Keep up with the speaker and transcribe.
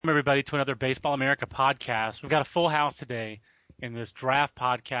Everybody, to another Baseball America podcast. We've got a full house today in this draft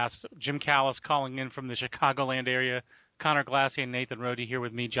podcast. Jim Callis calling in from the Chicagoland area. Connor Glassy and Nathan Rohde here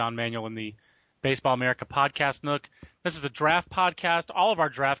with me, John Manuel, in the Baseball America podcast nook. This is a draft podcast. All of our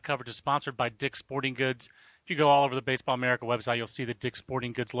draft coverage is sponsored by Dick's Sporting Goods. If you go all over the Baseball America website, you'll see the Dick's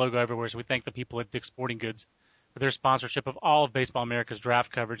Sporting Goods logo everywhere. So we thank the people at Dick's Sporting Goods for their sponsorship of all of Baseball America's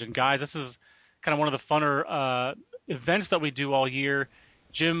draft coverage. And guys, this is kind of one of the funner events that we do all year.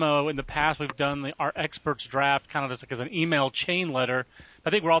 Jim, in the past, we've done our experts draft kind of just like as an email chain letter. I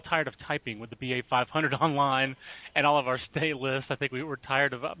think we're all tired of typing with the BA 500 online and all of our state lists. I think we were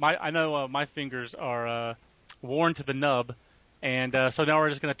tired of I know my fingers are worn to the nub, and so now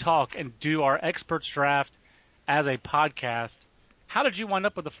we're just going to talk and do our experts draft as a podcast. How did you wind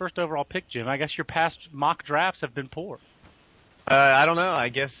up with the first overall pick, Jim? I guess your past mock drafts have been poor. I don't know. I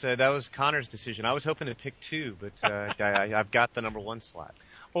guess that was Connor's decision. I was hoping to pick two, but I've got the number one slot.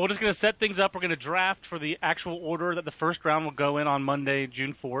 Well, we're just going to set things up. We're going to draft for the actual order that the first round will go in on Monday,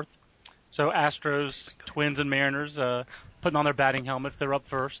 June 4th. So Astros, Twins, and Mariners putting on their batting helmets. They're up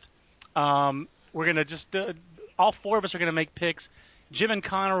first. We're going to just all four of us are going to make picks. Jim and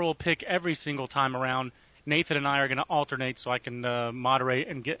Connor will pick every single time around. Nathan and I are going to alternate so I can moderate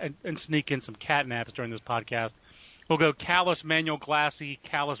and get and sneak in some catnaps during this podcast. We'll go Callis, Manuel, Glassy,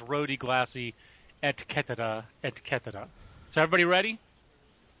 Callis, Rohde, Glassy, et cetera, et cetera. So everybody ready?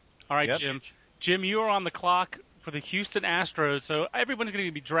 All right, yep. Jim, you are on the clock for the Houston Astros. So everyone's going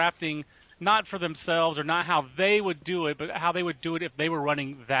to be drafting not for themselves or not how they would do it, but how they would do it if they were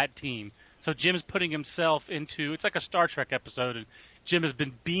running that team. So Jim's putting himself into – it's like a Star Trek episode, and Jim has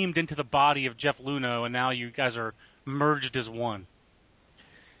been beamed into the body of Jeff Luhnow, and now you guys are merged as one.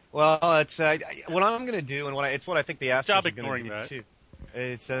 Well, it's what I'm going to do, and it's what I think the Astros are going to do too.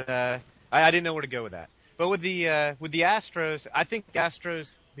 It's I didn't know where to go with that, but with the Astros, I think the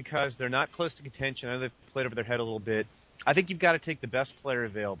Astros, because they're not close to contention, I know they've played over their head a little bit. I think you've got to take the best player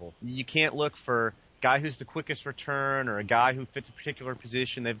available. You can't look for a guy who's the quickest return or a guy who fits a particular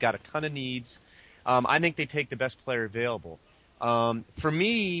position. They've got a ton of needs. I think they take the best player available. For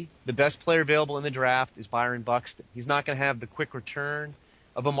me, the best player available in the draft is Byron Buxton. He's not going to have the quick return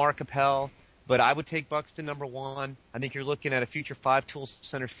of a Mark Appel, but I would take Buxton number one. I think you're looking at a future five-tool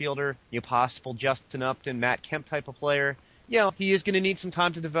center fielder, possible Justin Upton, Matt Kemp type of player. He is going to need some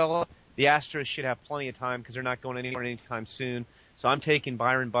time to develop. The Astros should have plenty of time because they're not going anywhere anytime soon. So I'm taking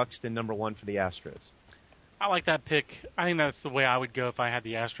Byron Buxton number one for the Astros. I like that pick. I think that's the way I would go if I had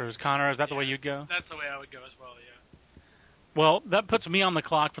the Astros. Connor, is that the way you'd go? That's the way I would go as well, yeah. Well, that puts me on the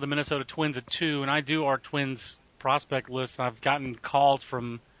clock for the Minnesota Twins at 2, and I do our Twins prospect list. I've gotten calls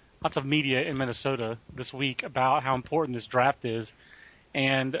from lots of media in Minnesota this week about how important this draft is.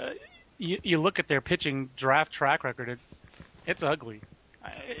 And you look at their pitching draft track record, it's ugly.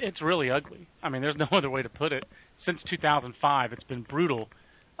 It's really ugly. I mean, there's no other way to put it. Since 2005, it's been brutal.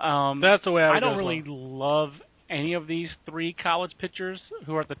 That's the way I would go. I don't really love any of these three college pitchers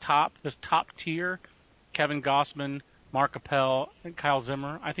who are at the top, this top tier, Kevin Gausman, Mark Appel, and Kyle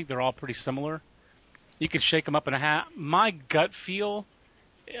Zimmer. I think they're all pretty similar. You could shake them up in a hat. My gut feels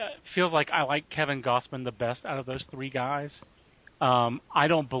like I like Kevin Gausman the best out of those three guys. I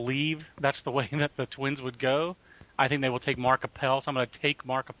don't believe that's the way that the Twins would go. I think they will take Mark Appel, so I'm going to take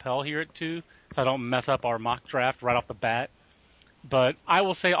Mark Appel here at 2 so I don't mess up our mock draft right off the bat. But I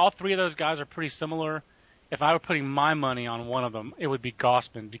will say all three of those guys are pretty similar. If I were putting my money on one of them, it would be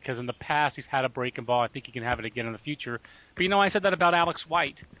Gausman, because in the past he's had a breaking ball. I think he can have it again in the future. But I said that about Alex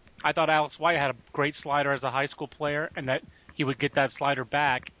White. I thought Alex White had a great slider as a high school player and that he would get that slider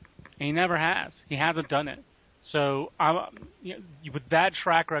back, and he never has. He hasn't done it. So with that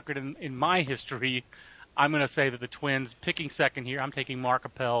track record in my history, I'm going to say that the Twins, picking second here, I'm taking Mark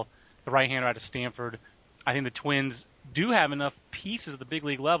Appel, the right-hander out of Stanford. I think the Twins do have enough pieces at the big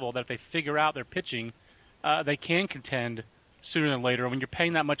league level that if they figure out their pitching, they can contend sooner than later. When you're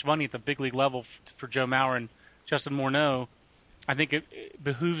paying that much money at the big league level for Joe Mauer and Justin Morneau, I think it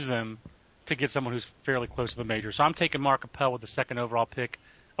behooves them to get someone who's fairly close to the major. So I'm taking Mark Appel with the second overall pick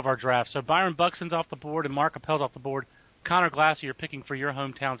of our draft. So Byron Buxton's off the board and Mark Appel's off the board. Connor Glassy, you're picking for your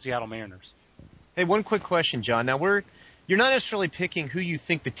hometown Seattle Mariners. Hey, one quick question, John. Now you're not necessarily picking who you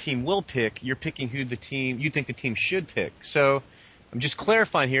think the team will pick. You're picking who you think the team should pick. So I'm just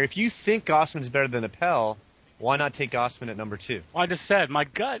clarifying here. If you think Gausman's better than Appel, why not take Gausman at number 2? Well, I just said my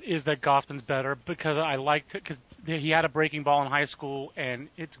gut is that Gausman's better because I liked it because he had a breaking ball in high school and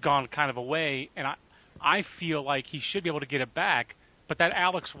it's gone kind of away, and I feel like he should be able to get it back. But that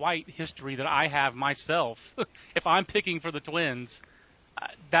Alex White history that I have myself, if I'm picking for the Twins,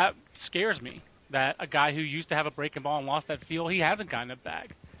 that scares me. That a guy who used to have a breaking ball and lost that feel, he hasn't gotten it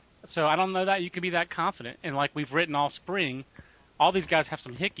back. So I don't know that you can be that confident. And like we've written all spring, all these guys have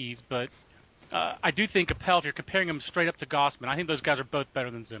some hickeys, but I do think Appel, if you're comparing them straight up to Gausman, I think those guys are both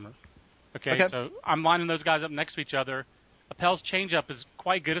better than Zimmer. Okay. So I'm lining those guys up next to each other. Appel's changeup is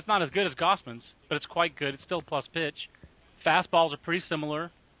quite good. It's not as good as Gausman's, but it's quite good. It's still a plus pitch. Fastballs are pretty similar.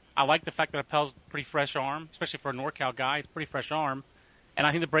 I like the fact that Appel's pretty fresh arm, especially for a NorCal guy. It's pretty fresh arm. And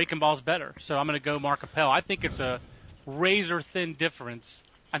I think the breaking ball is better. So I'm going to go Mark Appel. I think it's a razor-thin difference.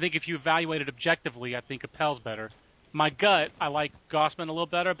 I think if you evaluate it objectively, I think Appel's better. My gut, I like Gausman a little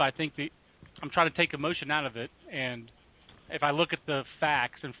better, but I think I'm trying to take emotion out of it. And if I look at the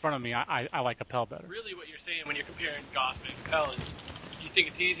facts in front of me, I like Appel better. Really what you're saying when you're comparing Gausman and Appel is you think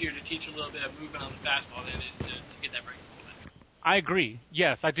it's easier to teach a little bit of movement on the fastball than it is to get that breaking ball in. I agree.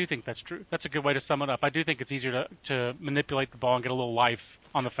 Yes, I do think that's true. That's a good way to sum it up. I do think it's easier to manipulate the ball and get a little life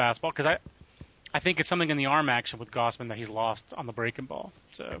on the fastball because I think it's something in the arm action with Gausman that he's lost on the breaking ball.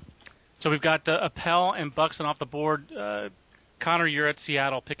 So we've got Appel and Buxton off the board. Connor, you're at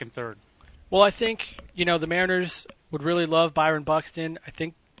Seattle picking third. Well, I think, the Mariners would really love Byron Buxton. I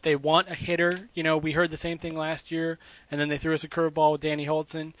think they want a hitter. We heard the same thing last year, and then they threw us a curveball with Danny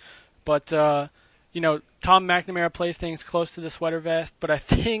Holtzen. But, Tom McNamara plays things close to the sweater vest, but I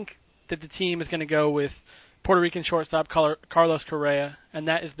think that the team is going to go with Puerto Rican shortstop Carlos Correa, and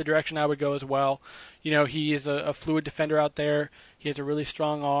that is the direction I would go as well. He is a fluid defender out there. He has a really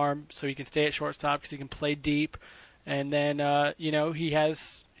strong arm, so he can stay at shortstop because he can play deep. And then,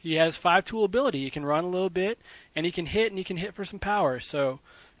 he has five-tool ability. He can run a little bit, and he can hit for some power. So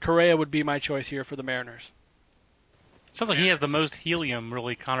Correa would be my choice here for the Mariners. Sounds like he has the most helium,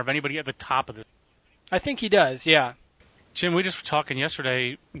 really, Connor, of anybody at the top of this. I think he does, yeah. Jim, we just were talking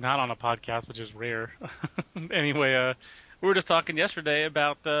yesterday, not on a podcast, which is rare. Anyway, we were just talking yesterday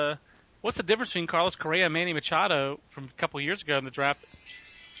about what's the difference between Carlos Correa and Manny Machado from a couple of years ago in the draft.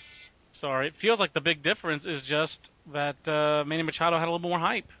 Sorry, it feels like the big difference is just that Manny Machado had a little more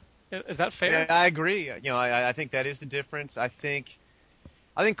hype. Is that fair? Yeah, I agree. I think that is the difference. I think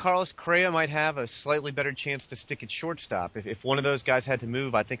Carlos Correa might have a slightly better chance to stick at shortstop. If one of those guys had to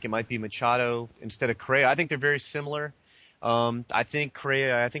move, I think it might be Machado instead of Correa. I think they're very similar. I think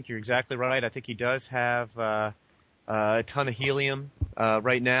Correa, I think you're exactly right. I think he does have a ton of helium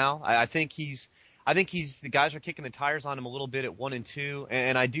right now. I think the guys are kicking the tires on him a little bit at 1 and 2,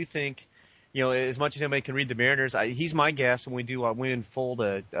 and I do think, as much as anybody can read the Mariners, he's my guess when we unfold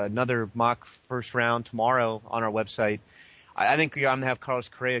another mock first round tomorrow on our website. I think I'm going to have Carlos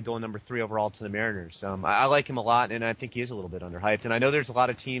Correa going number 3 overall to the Mariners. I like him a lot, and I think he is a little bit underhyped. And I know there's a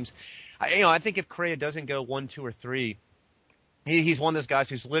lot of teams. I think if Correa doesn't go 1, 2, or 3, he's one of those guys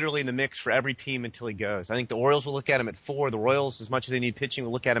who's literally in the mix for every team until he goes. I think the Orioles will look at him at 4. The Royals, as much as they need pitching,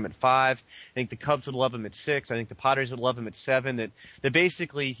 will look at him at 5. I think the Cubs would love him at 6. I think the Padres would love him at 7. That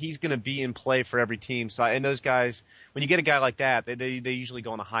basically he's going to be in play for every team. So, and those guys, when you get a guy like that, they usually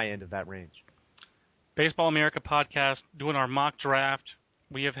go on the high end of that range. Baseball America podcast, doing our mock draft.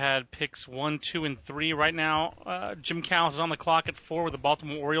 We have had picks 1, 2, and 3 right now. Jim Callis is on the clock at 4 with the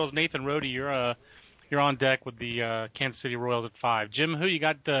Baltimore Orioles. Nathan Rohde, you're on deck with the Kansas City Royals at 5. Jim, who you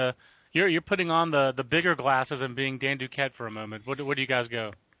got? You're putting on the bigger glasses and being Dan Duquette for a moment. Where do you guys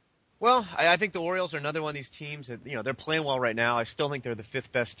go? Well, I think the Orioles are another one of these teams that they're playing well right now. I still think they're the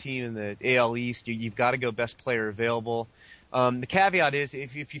 5th best team in the AL East. You've got to go best player available. The caveat is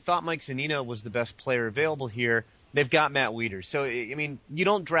if you thought Mike Zunino was the best player available here, they've got Matt Wieters. So, I mean, you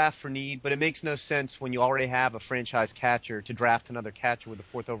don't draft for need, but it makes no sense when you already have a franchise catcher to draft another catcher with the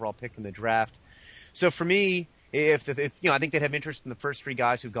 4th overall pick in the draft. So for me, if I think they'd have interest in the first 3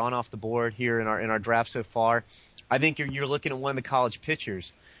 guys who've gone off the board here in our draft so far. I think you're looking at one of the college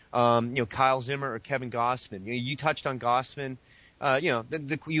pitchers, Kyle Zimmer or Kevin Gausman. You touched on Gausman.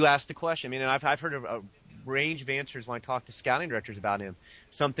 You asked the question. I mean, and I've heard a range of answers when I talk to scouting directors about him.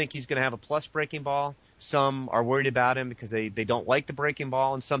 Some think he's going to have a plus breaking ball. Some are worried about him because they don't like the breaking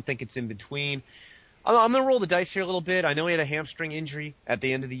ball, and some think it's in between. I'm going to roll the dice here a little bit. I know he had a hamstring injury at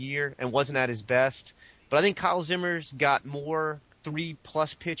the end of the year and wasn't at his best, but I think Kyle Zimmer's got more 3+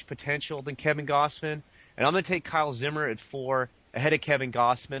 pitch potential than Kevin Gausman, and I'm going to take Kyle Zimmer at 4 ahead of Kevin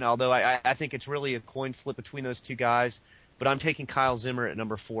Gausman, although I think it's really a coin flip between those two guys, but I'm taking Kyle Zimmer at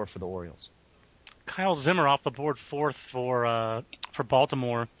number 4 for the Orioles. Kyle Zimmer off the board 4th for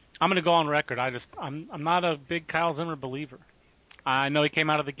Baltimore. I'm going to go on record. I'm not a big Kyle Zimmer believer. I know he came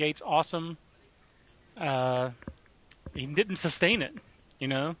out of the gates awesome. He didn't sustain it,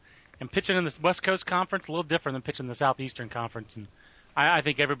 and pitching in this West Coast Conference a little different than pitching in the Southeastern Conference. And I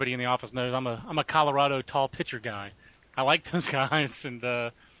think everybody in the office knows I'm a Colorado tall pitcher guy. I like those guys, and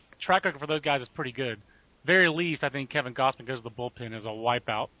track record for those guys is pretty good. Very least, I think Kevin Gausman goes to the bullpen as a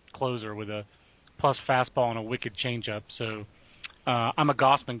wipeout closer with a plus fastball and a wicked changeup. So I'm a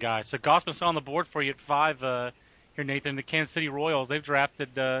Gausman guy. So Gausman's on the board for you at 5 here, Nathan. The Kansas City Royals, they've drafted.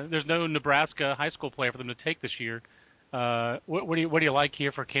 There's no Nebraska high school player for them to take this year. What do you like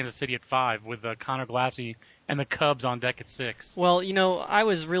here for Kansas City at 5 with Connor Glassey and the Cubs on deck at 6? Well, I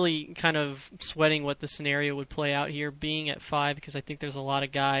was really kind of sweating what the scenario would play out here being at 5 because I think there's a lot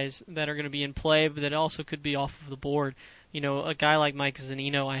of guys that are going to be in play, but that also could be off of the board. A guy like Mike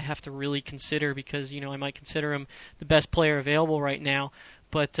Zunino I have to really consider because, I might consider him the best player available right now.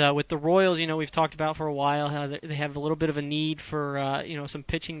 But with the Royals, we've talked about for a while how they have a little bit of a need for, some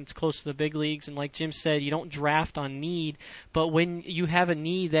pitching that's close to the big leagues. And like Jim said, you don't draft on need. But when you have a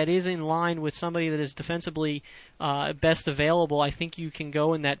need that is in line with somebody that is defensively best available, I think you can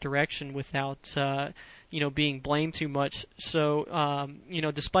go in that direction without, being blamed too much. So,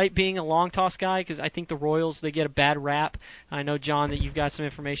 despite being a long toss guy, because I think the Royals, they get a bad rap. I know, John, that you've got some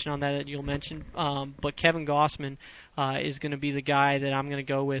information on that you'll mention. But Kevin Gausman is going to be the guy that I'm going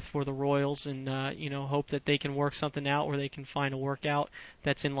to go with for the Royals, and hope that they can work something out where they can find a workout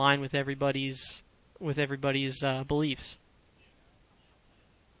that's in line with everybody's beliefs.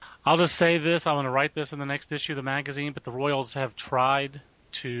 I'll just say this: I'm going to write this in the next issue of the magazine. But the Royals have tried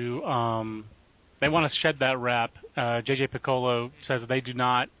to. They want to shed that rap. J.J. Piccolo says that they do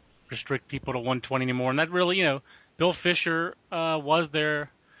not restrict people to 120 anymore, and that really, Bill Fisher was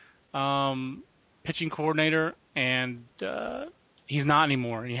their pitching coordinator, and he's not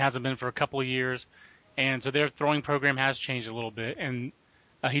anymore. He hasn't been for a couple of years, and so their throwing program has changed a little bit. And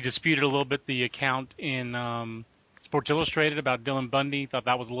he disputed a little bit the account in Sports Illustrated about Dylan Bundy. Thought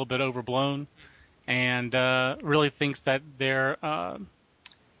that was a little bit overblown, and really thinks that they're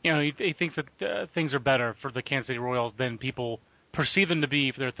he thinks that things are better for the Kansas City Royals than people perceive them to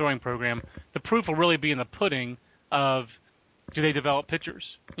be for their throwing program. The proof will really be in the pudding of, do they develop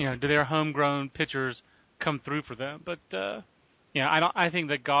pitchers? Do their homegrown pitchers come through for them? But I think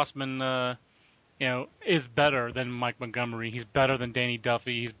that Gausman is better than Mike Montgomery. He's better than Danny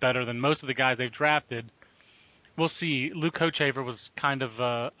Duffy. He's better than most of the guys they've drafted. We'll see. Luke Hochevar was kind of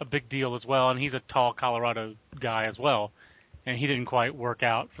a big deal as well, and he's a tall Colorado guy as well. And he didn't quite work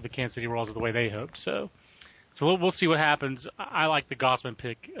out for the Kansas City Royals the way they hoped. So we'll see what happens. I like the Gausman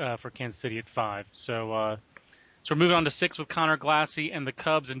pick for Kansas City at 5. So we're moving on to 6 with Connor Glassey and the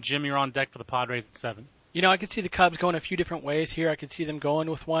Cubs. And Jim, you're on deck for the Padres at 7. I could see the Cubs going a few different ways here. I could see them going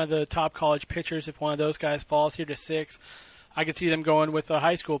with one of the top college pitchers if one of those guys falls here to 6. I could see them going with a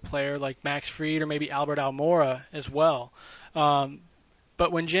high school player like Max Fried or maybe Albert Almora as well.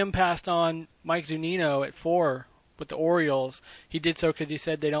 But when Jim passed on Mike Zunino at 4 with the Orioles, he did so because he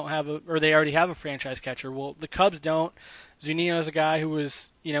said they already have a franchise catcher. Well, the Cubs don't. Zunino is a guy who was,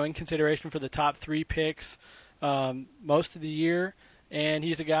 in consideration for the top 3 picks most of the year, and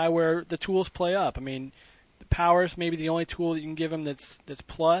he's a guy where the tools play up. I mean, the power's maybe the only tool that you can give him that's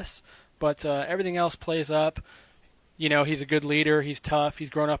plus, but everything else plays up. He's a good leader. He's tough.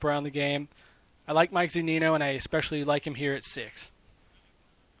 He's grown up around the game. I like Mike Zunino, and I especially like him here at 6.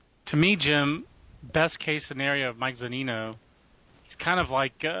 To me, Jim, best case scenario of Mike Zunino, he's kind of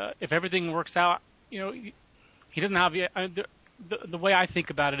like if everything works out, he doesn't have the way I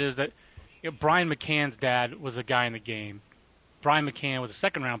think about it is that Brian McCann's dad was a guy in the game. Brian McCann was a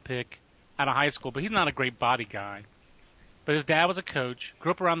second-round pick out of high school, but he's not a great body guy. But his dad was a coach,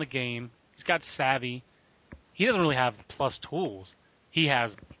 grew up around the game. He's got savvy. He doesn't really have plus tools. He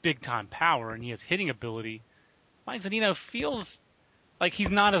has big-time power, and he has hitting ability. Mike Zunino feels like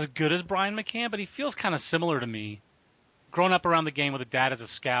he's not as good as Brian McCann, but he feels kind of similar to me. Growing up around the game with a dad as a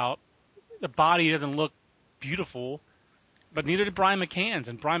scout, the body doesn't look beautiful, but neither did Brian McCann's.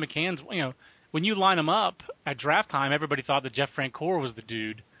 And Brian McCann's, when you line him up at draft time, everybody thought that Jeff Francoeur was the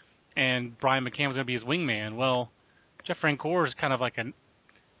dude, and Brian McCann was going to be his wingman. Well, Jeff Francoeur is kind of like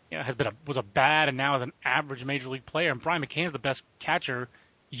was a bad and now is an average major league player, and Brian McCann's the best catcher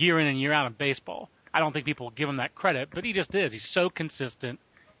year in and year out in baseball. I don't think people give him that credit, but he just is. He's so consistent,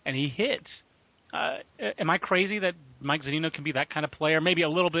 and he hits. Am I crazy that Mike Zunino can be that kind of player? Maybe a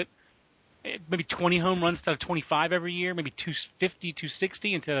little bit, maybe 20 home runs instead of 25 every year, maybe 250,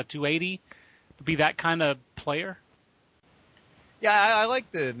 260 instead of 280. Be that kind of player? Yeah, I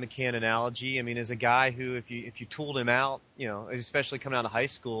like the McCann analogy. I mean, as a guy who, if you tooled him out, especially coming out of high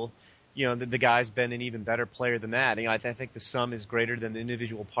school, the guy's been an even better player than that. I think the sum is greater than the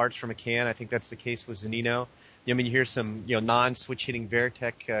individual parts for McCann. I think that's the case with Zunino. I mean, you hear some, non-switch hitting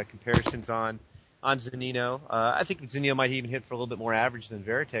Varitek comparisons on Zunino. I think Zunino might even hit for a little bit more average than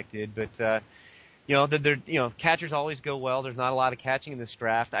Varitek did, but catchers always go well. There's not a lot of catching in this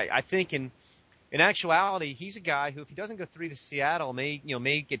draft. I think in actuality, he's a guy who, if he doesn't go 3 to Seattle,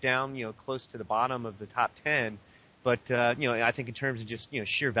 may get down, close to the bottom of the top 10. But, I think in terms of just,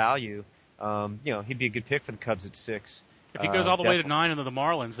 sheer value, he'd be a good pick for the Cubs at 6. If he goes all the way to 9 into the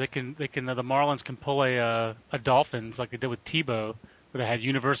Marlins, the Marlins can pull a Dolphins like they did with Tebow, where they had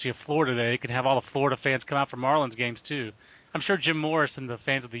University of Florida. They could have all the Florida fans come out for Marlins games too. I'm sure Jim Morris and the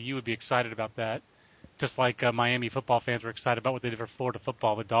fans of the U would be excited about that, just like Miami football fans were excited about what they did for Florida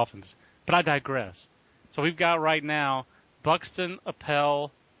football, the Dolphins. But I digress. So we've got right now Buxton,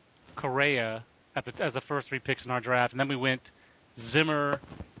 Appel, Correa as the first 3 picks in our draft, and then we went Zimmer,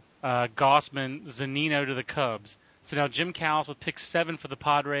 Gausman, Zunino to the Cubs. So now Jim Callis with pick 7 for the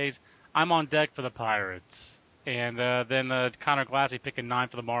Padres. I'm on deck for the Pirates. And then Connor Glassy picking 9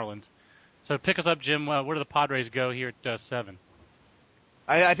 for the Marlins. So pick us up, Jim. Where do the Padres go here at 7?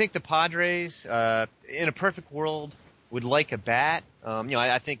 I think the Padres, in a perfect world, would like a bat.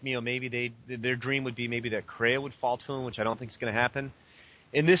 I think maybe their dream would be maybe that Correa would fall to him, which I don't think is going to happen.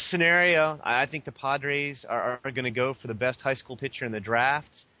 In this scenario, I think the Padres are going to go for the best high school pitcher in the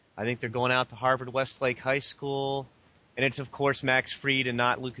draft. I think they're going out to Harvard-Westlake High School. And it's, of course, Max Fried and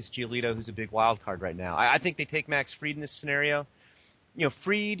not Lucas Giolito, who's a big wild card right now. I think they take Max Fried in this scenario.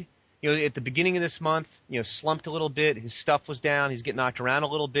 Fried, at the beginning of this month, slumped a little bit. His stuff was down. He's getting knocked around a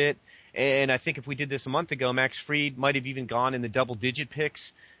little bit. And I think if we did this a month ago, Max Fried might have even gone in the double-digit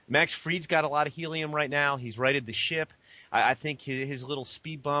picks. Max Fried's got a lot of helium right now. He's righted the ship. I think his little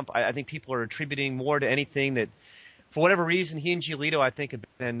speed bump, I think people are attributing more to anything that, for whatever reason, he and Giolito, I think, have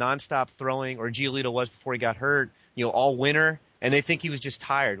been nonstop throwing, or Giolito was before he got hurt, all winter, and they think he was just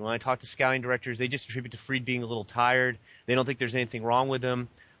tired. When I talk to scouting directors, they just attribute to Fried being a little tired. They don't think there's anything wrong with him.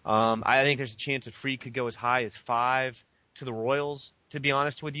 I think there's a chance that Fried could go as high as 5 to the Royals, to be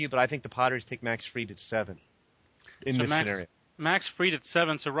honest with you, but I think the Padres take Max Fried at 7 in this scenario. Max Fried at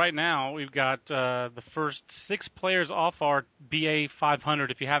 7. So right now we've got the first 6 players off our BA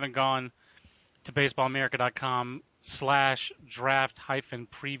 500. If you haven't gone to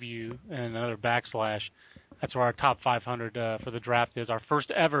baseballamerica.com/draft-preview and another /, that's where our top 500 for the draft is. Our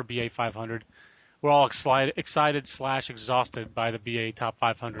first ever BA 500. We're all excited/exhausted by the BA top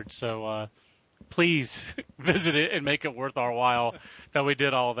 500. So please visit it and make it worth our while that we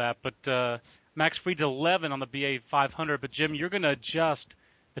did all of that. But Max Fried's 11 on the BA 500. But Jim, you're going to adjust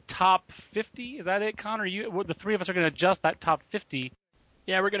the top 50. Is that it, Connor? The 3 of us are going to adjust that top 50.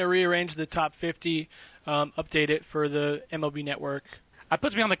 Yeah, we're going to rearrange the top 50, update it for the MLB Network. That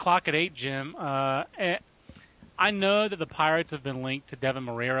puts me on the clock at 8, Jim. I know that the Pirates have been linked to Devin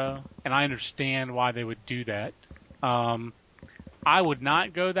Marrero, and I understand why they would do that. I would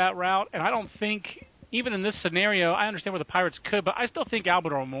not go that route, and I don't think, even in this scenario, I understand where the Pirates could, but I still think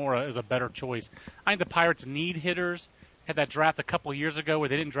Albert Almora is a better choice. I think the Pirates need hitters. Had that draft a couple years ago where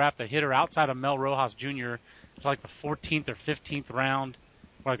they didn't draft a hitter outside of Mel Rojas Jr. It was like the 14th or 15th round.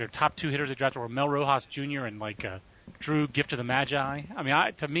 Like their top 2 hitters they drafted were Mel Rojas Jr. and Drew Gift of the Magi. I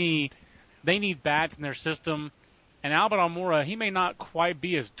mean, to me, they need bats in their system. And Albert Almora, he may not quite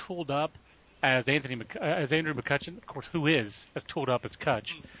be as tooled up as Andrew McCutchen, of course, who is as tooled up as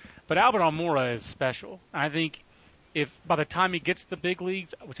Kutch. But Albert Almora is special. I think if by the time he gets to the big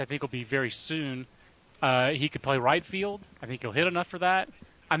leagues, which I think will be very soon, he could play right field. I think he'll hit enough for that.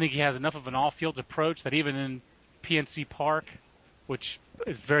 I think he has enough of an all-fields approach that even in PNC Park, which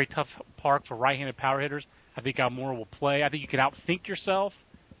is a very tough park for right-handed power hitters, I think Almora will play. I think you can outthink yourself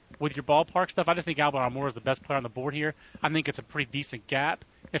with your ballpark stuff. I just think Albert Almora is the best player on the board here. I think it's a pretty decent gap.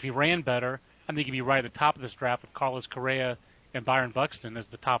 If he ran better, I think he'd be right at the top of this draft with Carlos Correa and Byron Buxton as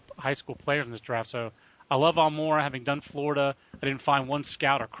the top high school players in this draft. So I love Almora. Having done Florida, I didn't find one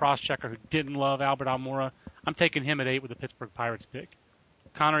scout or cross-checker who didn't love Albert Almora. I'm taking him at 8 with the Pittsburgh Pirates pick.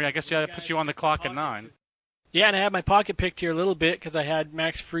 Connor, I guess that puts you on the clock at 9. Yeah, and I had my pocket picked here a little bit because I had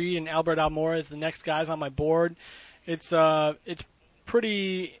Max Fried and Albert Almora as the next guys on my board. It's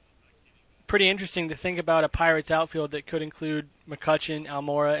pretty interesting to think about a Pirates outfield that could include McCutchen,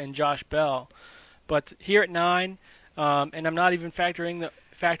 Almora, and Josh Bell. But here at 9, and I'm not even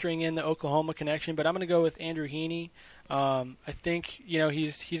factoring in the Oklahoma connection, but I'm going to go with Andrew Heaney. I think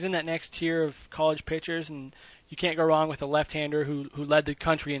he's in that next tier of college pitchers, and you can't go wrong with a left-hander who led the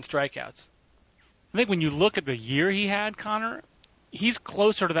country in strikeouts. I think when you look at the year he had, Connor, he's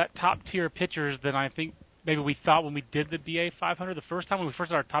closer to that top tier of pitchers than I think maybe we thought when we did the BA 500 the first time, when we first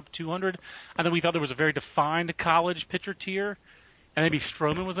did our top 200. I think we thought there was a very defined college pitcher tier, and maybe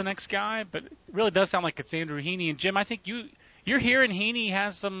Stroman was the next guy, but it really does sound like it's Andrew Heaney. And Jim, I think you're hearing Heaney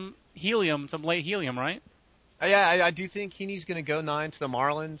has some helium, some late helium, right? Yeah, I do think Heaney's going to go 9 to the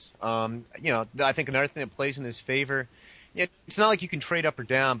Marlins. I think another thing that plays in his favor, it's not like you can trade up or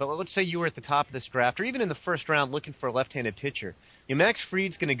down, but let's say you were at the top of this draft, or even in the first round looking for a left-handed pitcher. Max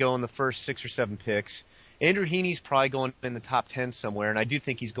Fried's going to go in the first 6 or 7 picks. Andrew Heaney's probably going in the top 10 somewhere, and I do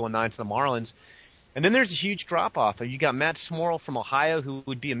think he's going 9 for the Marlins. And then there's a huge drop-off. You got Matt Smorl from Ohio, who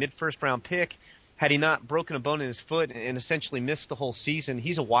would be a mid-first round pick had he not broken a bone in his foot and essentially missed the whole season.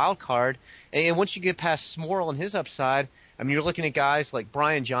 He's a wild card. And once you get past Smorl and his upside, I mean, you're looking at guys like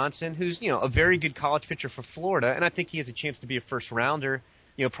Brian Johnson, who's, a very good college pitcher for Florida, and I think he has a chance to be a first-rounder.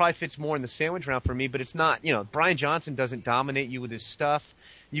 Probably fits more in the sandwich round for me, but it's not, Brian Johnson doesn't dominate you with his stuff.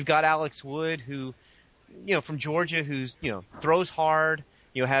 You've got Alex Wood, who, from Georgia, who's, throws hard,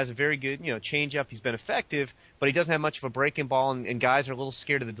 has a very good, changeup. He's been effective, but he doesn't have much of a breaking ball, and guys are a little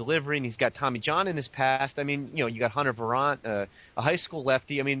scared of the delivery, and he's got Tommy John in his past. I mean, you got Hunter Verant, a high school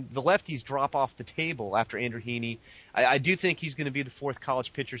lefty. I mean, the lefties drop off the table after Andrew Heaney. I do think he's going to be the 4th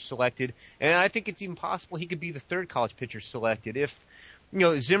college pitcher selected, and I think it's even possible he could be the 3rd college pitcher selected. If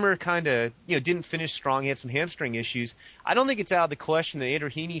Zimmer kind of, didn't finish strong. He had some hamstring issues. I don't think it's out of the question that Andrew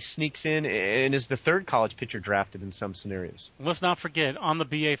Heaney sneaks in and is the 3rd college pitcher drafted in some scenarios. Let's not forget, on the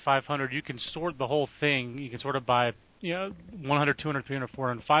BA 500, you can sort the whole thing. You can sort it by, 100, 200, 300,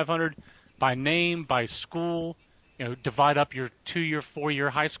 400, 500, by name, by school. Divide up your 2-year, 4-year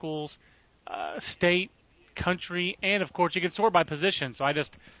high schools, state, country, and, of course, you can sort by position. So I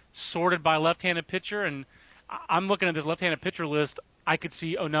just sorted by left-handed pitcher, and I'm looking at this left-handed pitcher list. I could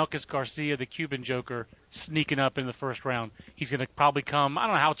see Onelkis Garcia, the Cuban Joker, sneaking up in the first round. He's going to probably come. I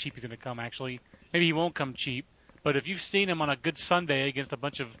don't know how cheap he's going to come, actually. Maybe he won't come cheap. But if you've seen him on a good Sunday against a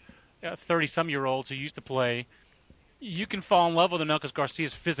bunch of 30-some-year-olds who used to play, you can fall in love with Onelkis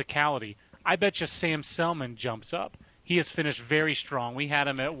Garcia's physicality. I bet you Sam Selman jumps up. He has finished very strong. We had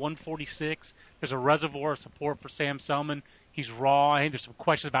him at 146. There's a reservoir of support for Sam Selman. He's raw. I think there's some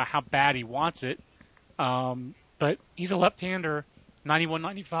questions about how bad he wants it. But he's a left-hander. 91,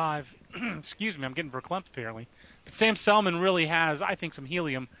 95. Excuse me, I'm getting verklempt apparently. But Sam Selman really has, I think, some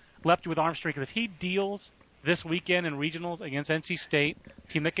helium left with arm strength. If he deals this weekend in regionals against NC State,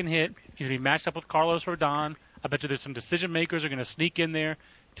 team that can hit, he's going to be matched up with Carlos Rodon. I bet you there's some decision makers who are going to sneak in there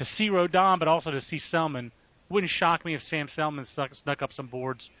to see Rodon, but also to see Selman. Wouldn't shock me if Sam Selman snuck up some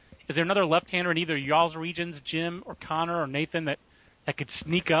boards. Is there another left-hander in either y'all's regions, Jim or Connor or Nathan, that could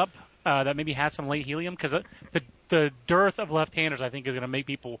sneak up that maybe has some late helium? Because the dearth of left-handers, I think, is going to make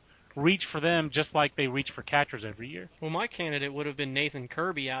people reach for them just like they reach for catchers every year. Well, my candidate would have been Nathan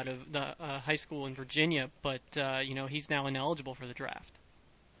Kirby out of the high school in Virginia, but, he's now ineligible for the draft.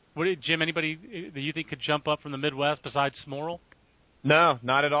 Jim, anybody that you think could jump up from the Midwest besides Smorl? No,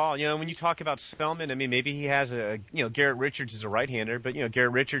 not at all. When you talk about Spellman, I mean, maybe he has Garrett Richards is a right-hander, but,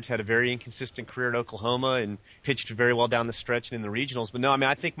 Garrett Richards had a very inconsistent career at Oklahoma and pitched very well down the stretch and in the regionals. But no, I mean,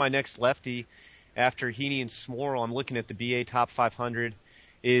 I think my next lefty after Heaney and Smorl, I'm looking at the BA top 500,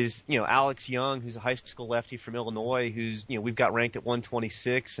 is, Alex Young, who's a high school lefty from Illinois, who's, we've got ranked at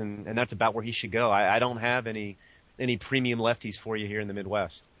 126, and that's about where he should go. I don't have any premium lefties for you here in the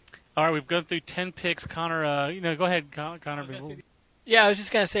Midwest. All right, we've gone through 10 picks. Connor, go ahead, Connor. Yeah, I was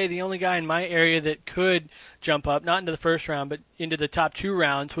just going to say the only guy in my area that could jump up, not into the first round, but into the top 2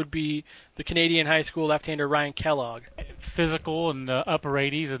 rounds, would be the Canadian high school left-hander Ryan Kellogg. Physical and upper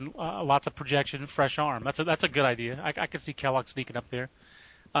 80s and lots of projection, fresh arm. That's a good idea. I could see Kellogg sneaking up there.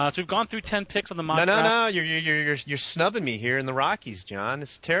 So we've gone through 10 picks on the mock draft. No, you're snubbing me here in the Rockies, John.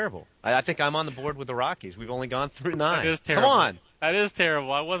 This is terrible. I think I'm on the board with the Rockies. We've only gone through 9. That is terrible. Come on. That is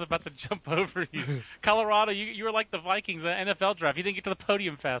terrible. I was about to jump over you. Colorado, you were like the Vikings NFL draft. You didn't get to the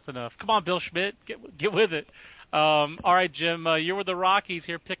podium fast enough. Come on, Bill Schmidt. Get with it. All right, Jim, you're with the Rockies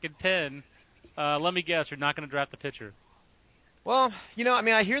here picking 10. Let me guess, you're not going to draft the pitcher. Well,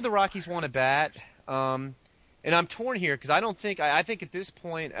 I hear the Rockies want to bat, and I'm torn here because I think at this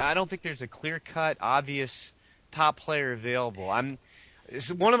point, I don't think there's a clear-cut, obvious top player available.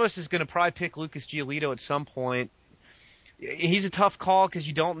 One of us is going to probably pick Lucas Giolito at some point. He's a tough call because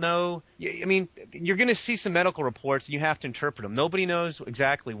you don't know. I mean, you're going to see some medical reports and you have to interpret them. Nobody knows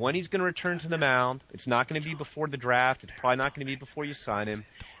exactly when he's going to return to the mound. It's not going to be before the draft. It's probably not going to be before you sign him.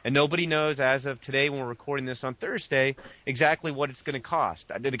 And nobody knows as of today when we're recording this on Thursday exactly what it's going to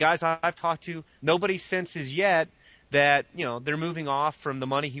cost. The guys I've talked to, nobody senses yet that, they're moving off from the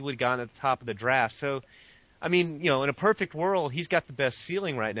money he would have gotten at the top of the draft. So, I mean, in a perfect world, he's got the best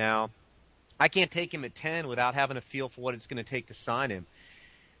ceiling right now. I can't take him at 10 without having a feel for what it's going to take to sign him.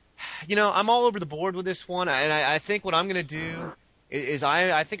 I'm all over the board with this one, and I think what I'm going to do is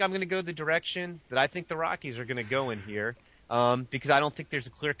I think I'm going to go the direction that I think the Rockies are going to go in here because I don't think there's a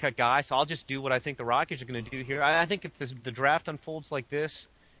clear-cut guy, so I'll just do what I think the Rockies are going to do here. I think if the draft unfolds like this,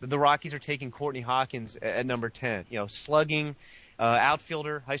 the Rockies are taking Courtney Hawkins at number 10. Slugging,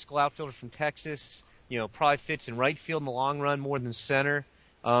 outfielder, high school outfielder from Texas. Probably fits in right field in the long run more than center.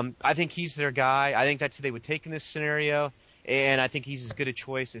 I think he's their guy. I think that's who they would take in this scenario, and I think he's as good a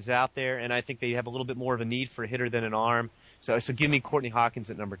choice as out there, and I think they have a little bit more of a need for a hitter than an arm. So give me Courtney Hawkins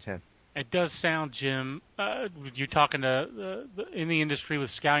at number 10. It does sound, Jim, you're talking to in the industry with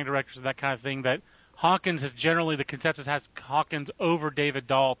scouting directors and that kind of thing, that Hawkins has generally, the consensus has Hawkins over David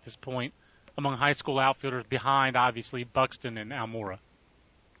Dahl at this point among high school outfielders, behind, obviously, Buxton and Almora.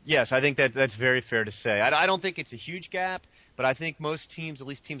 Yes, I think that's very fair to say. I don't think it's a huge gap, but I think most teams, at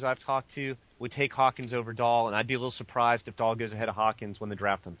least teams I've talked to, would take Hawkins over Dahl, and I'd be a little surprised if Dahl goes ahead of Hawkins when the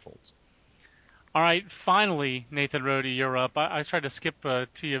draft unfolds. All right, finally, Nathan Rohde, you're up. I tried to skip to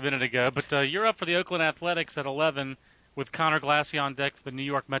you a minute ago, but you're up for the Oakland Athletics at 11 with Connor Glassey on deck for the New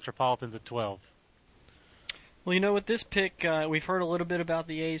York Metropolitans at 12. Well, with this pick, we've heard a little bit about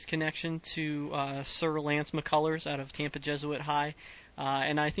the A's connection to Sir Lance McCullers out of Tampa Jesuit High.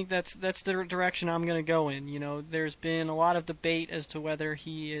 And I think that's the direction I'm going to go in. There's been a lot of debate as to whether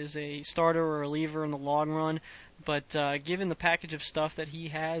he is a starter or a reliever in the long run, but given the package of stuff that he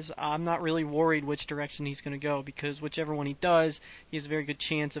has, I'm not really worried which direction he's going to go, because whichever one he does, he has a very good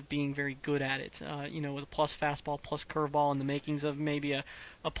chance of being very good at it. With a plus fastball, plus curveball, and the makings of maybe a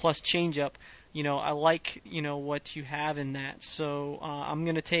plus changeup. I like, what you have in that. So I'm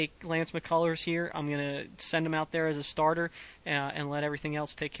going to take Lance McCullers here. I'm going to send him out there as a starter and let everything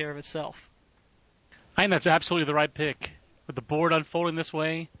else take care of itself. I think that's absolutely the right pick. With the board unfolding this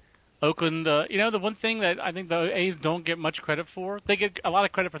way, Oakland, the one thing that I think the A's don't get much credit for, they get a lot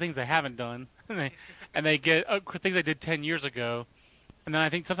of credit for things they haven't done, and they get things they did 10 years ago. And then I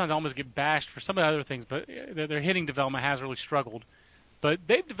think sometimes they almost get bashed for some of the other things, but their hitting development has really struggled. But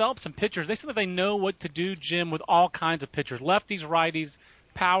they've developed some pitchers. They said that they know what to do, Jim, with all kinds of pitchers. Lefties, righties,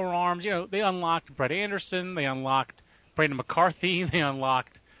 power arms. They unlocked Brett Anderson. They unlocked Brandon McCarthy. They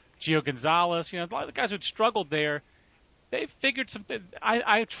unlocked Gio Gonzalez. A lot of the guys who had struggled there, they figured something.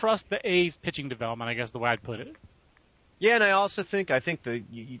 I trust the A's pitching development, I guess the way I'd put it. Yeah, and I also think the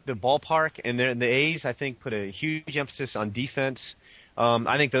ballpark and the A's, I think, put a huge emphasis on defense.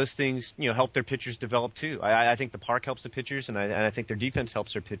 I think those things, help their pitchers develop too. I think the park helps the pitchers, and I think their defense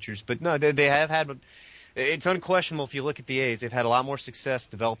helps their pitchers. But no, they have had. It's unquestionable if you look at the A's, they've had a lot more success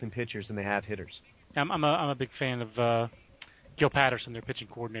developing pitchers than they have hitters. I'm a big fan of Gil Patterson, their pitching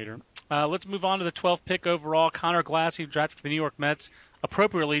coordinator. Let's move on to the 12th pick overall. Connor Glassey drafted for the New York Mets.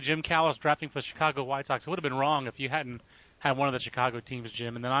 Appropriately, Jim Callis drafting for the Chicago White Sox. It would have been wrong if you hadn't had one of the Chicago teams,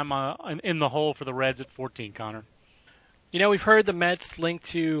 Jim. And then I'm in the hole for the Reds at 14, Connor. We've heard the Mets linked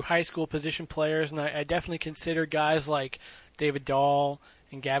to high school position players, and I definitely consider guys like David Dahl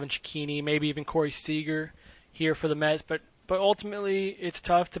and Gavin Cecchini, maybe even Corey Seager here for the Mets. But ultimately, it's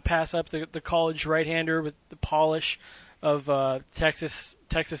tough to pass up the college right-hander with the polish of Texas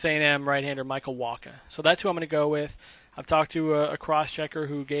A&M right-hander Michael Wacha. So that's who I'm going to go with. I've talked to a cross-checker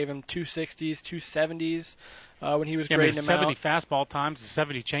who gave him 260s, 270s when he was grading him 70 out. fastball times,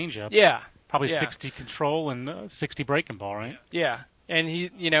 70 changeup. Yeah. Probably 60 control and 60 breaking ball, right? Yeah, and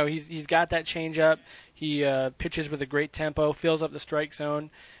he's got that changeup. He pitches with a great tempo, fills up the strike zone,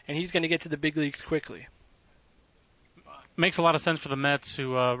 and he's going to get to the big leagues quickly. Makes a lot of sense for the Mets,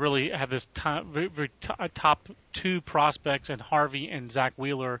 who really have this top two prospects, and Harvey and Zach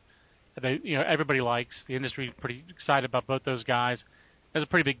Wheeler. Everybody likes. The industry pretty excited about both those guys. There's a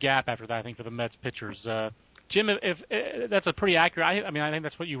pretty big gap after that, I think, for the Mets pitchers. Jim, if that's a pretty accurate, I think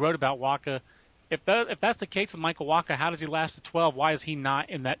that's what you wrote about Wacha. If that's the case with Michael Wacha, how does he last at 12? Why is he not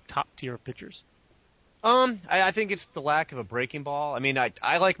in that top tier of pitchers? I think it's the lack of a breaking ball.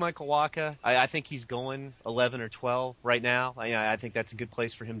 I like Michael Wacha. I think he's going 11 or 12 right now. I think that's a good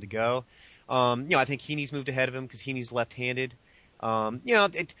place for him to go. I think Heaney's moved ahead of him because Heaney's left-handed. I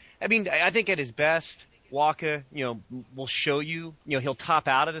think at his best, Wacha, will show you, he'll top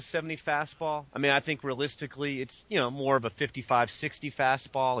out at a 70 fastball. I think realistically it's, more of a 55-60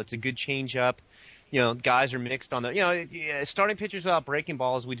 fastball. It's a good changeup. Guys are mixed on the, starting pitchers without breaking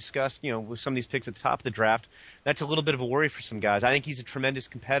ball, as we discussed, with some of these picks at the top of the draft, that's a little bit of a worry for some guys. I think he's a tremendous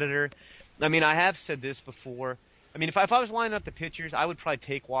competitor. I have said this before. If I was lining up the pitchers, I would probably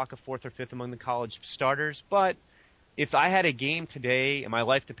take Wacha 4th or 5th among the college starters. But if I had a game today and my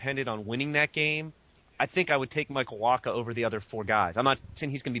life depended on winning that game, I think I would take Michael Wacha over the other four guys. I'm not saying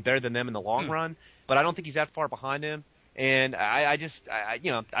he's going to be better than them in the long run, but I don't think he's that far behind him. And I just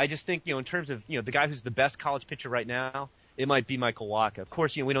think, in terms of, the guy who's the best college pitcher right now, it might be Michael Wacha. Of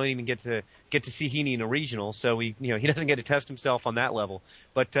course, we don't even get to see Heaney in a regional, so he doesn't get to test himself on that level.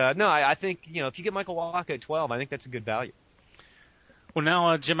 But no, I think, if you get Michael Wacha at 12, I think that's a good value. Well,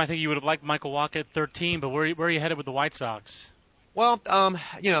 now, Jim, I think you would have liked Michael Wacha at 13, but where are you headed with the White Sox? Well,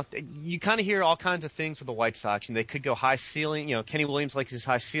 you kind of hear all kinds of things with the White Sox, and they could go high ceiling. Kenny Williams likes his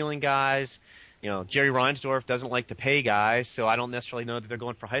high ceiling guys. Jerry Reinsdorf doesn't like to pay guys, so I don't necessarily know that they're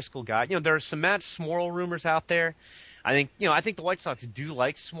going for high school guys. There are some Matt Smorrell rumors out there. I think the White Sox do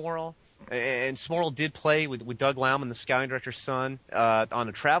like Smorrell, and Smorrell did play with Doug Lauman, the scouting director's son, on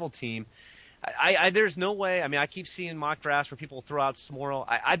a travel team. There's no way. I mean, I keep seeing mock drafts where people throw out Smorrell.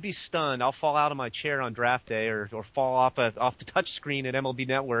 I'd be stunned. I'll fall out of my chair on draft day or fall off the touch screen at MLB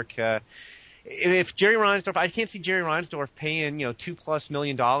Network. If Jerry Reinsdorf, I can't see Jerry Reinsdorf paying $2+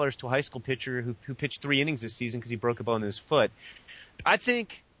 million to a high school pitcher who pitched 3 innings this season because he broke a bone in his foot. I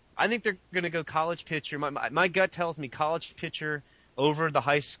think they're going to go college pitcher. My gut tells me college pitcher over the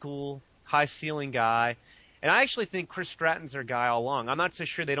high school high ceiling guy. And I actually think Chris Stratton's their guy all along. I'm not so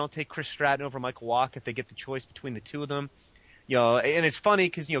sure they don't take Chris Stratton over Michael Wacha if they get the choice between the two of them. And it's funny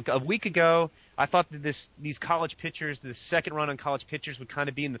because a week ago I thought that these college pitchers, the second run on college pitchers, would kind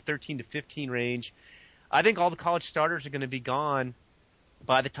of be in the 13 to 15 range. I think all the college starters are going to be gone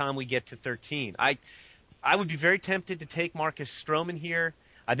by the time we get to 13. I would be very tempted to take Marcus Stroman here.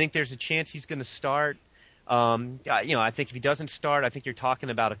 I think there's a chance he's going to start. I think if he doesn't start, I think you're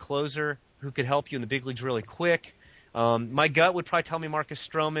talking about a closer who could help you in the big leagues really quick. My gut would probably tell me Marcus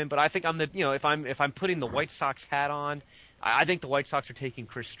Stroman, but I think if I'm putting the White Sox hat on, I think the White Sox are taking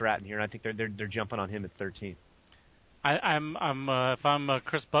Chris Stratton here, and I think they're jumping on him at 13. If I'm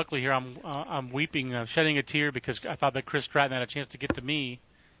Chris Buckley here, I'm weeping, shedding a tear because I thought that Chris Stratton had a chance to get to me,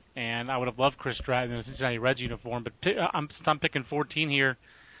 and I would have loved Chris Stratton in a Cincinnati Reds uniform. But I'm picking 14 here.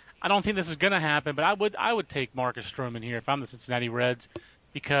 I don't think this is going to happen, but I would take Marcus Stroman here if I'm the Cincinnati Reds,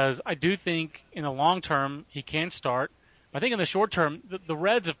 because I do think in the long term he can start. I think in the short term, the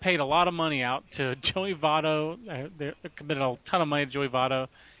Reds have paid a lot of money out to Joey Votto. They're committed a ton of money to Joey Votto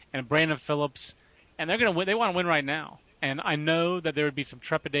and Brandon Phillips, and they're going to win. They want to win right now. And I know that there would be some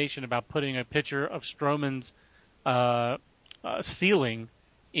trepidation about putting a pitcher of Stroman's ceiling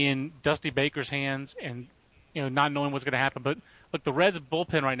in Dusty Baker's hands, and not knowing what's going to happen. But look, the Reds'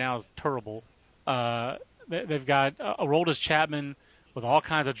 bullpen right now is terrible. They've got Aroldis Chapman with all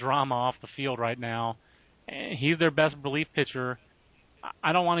kinds of drama off the field right now. He's their best relief pitcher.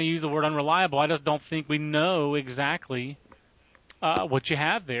 I don't want to use the word unreliable. I just don't think we know exactly what you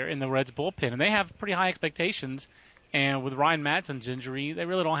have there in the Reds' bullpen. And they have pretty high expectations. And with Ryan Madsen's injury, they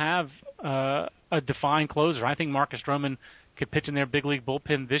really don't have a defined closer. I think Marcus Stroman could pitch in their big league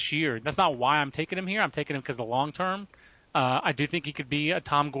bullpen this year. That's not why I'm taking him here. I'm taking him because of the long term. I do think he could be a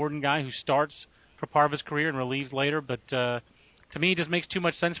Tom Gordon guy who starts for part of his career and relieves later. But to me, it just makes too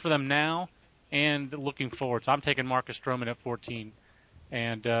much sense for them now and looking forward. So I'm taking Marcus Stroman at 14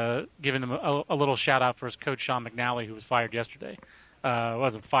 and giving him a little shout-out for his coach, Sean McNally, who was fired yesterday.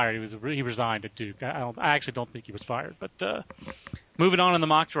 Wasn't fired. He resigned at Duke. I actually don't think he was fired. But moving on in the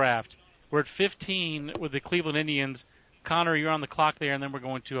mock draft, we're at 15 with the Cleveland Indians. Connor, you're on the clock there, and then we're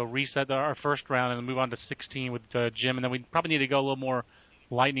going to reset our first round and then move on to 16 with Jim. And then we probably need to go a little more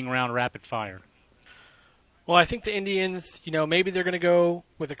lightning round rapid fire. Well, I think the Indians, maybe they're going to go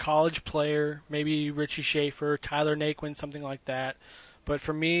with a college player, maybe Richie Schaefer, Tyler Naquin, something like that. But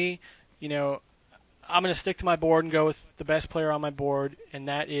for me, I'm going to stick to my board and go with the best player on my board, and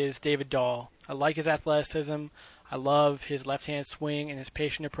that is David Dahl. I like his athleticism. I love his left-hand swing and his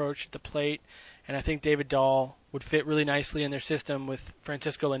patient approach at the plate, and I think David Dahl would fit really nicely in their system with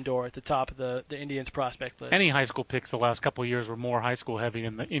Francisco Lindor at the top of the Indians prospect list. Any high school picks the last couple of years were more high school heavy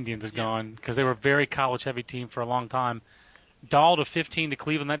than the Indians have gone because they were a very college heavy team for a long time. Dahl to 15 to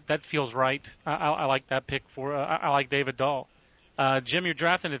Cleveland, that feels right. I like that pick I like David Dahl. Jim, you're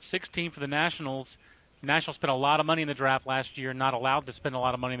drafting at 16 for the Nationals. The Nationals spent a lot of money in the draft last year, not allowed to spend a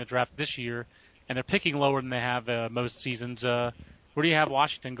lot of money in the draft this year, and they're picking lower than they have most seasons. Where do you have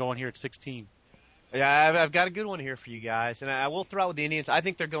Washington going here at 16? Yeah, I've got a good one here for you guys, and I will throw out with the Indians. I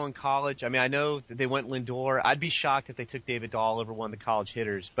think they're going college. I mean, I know that they went Lindor. I'd be shocked if they took David Dahl over one of the college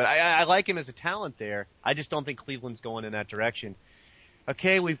hitters, but I like him as a talent there. I just don't think Cleveland's going in that direction.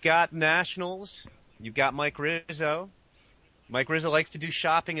 Okay, we've got Nationals. You've got Mike Rizzo. Mike Rizzo likes to do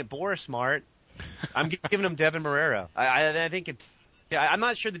shopping at Borismart. I'm giving him Devin Marrero. I think I'm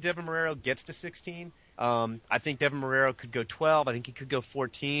not sure that Devin Marrero gets to 16. I think Devin Marrero could go 12. I think he could go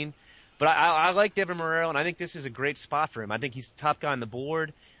 14. But I like Devin Marrero, and I think this is a great spot for him. I think he's the top guy on the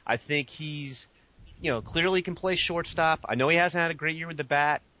board. I think he's, clearly can play shortstop. I know he hasn't had a great year with the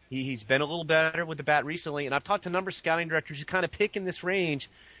bat. He's been a little better with the bat recently. And I've talked to a number of scouting directors who kind of pick in this range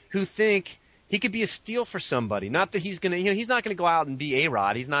who think he could be a steal for somebody. Not that he's going to, he's not going to go out and be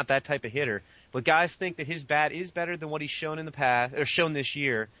A-Rod. He's not that type of hitter. but guys think that his bat is better than what he's shown in the past or shown this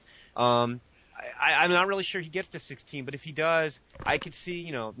year. I'm not really sure he gets to 16, but if he does, I could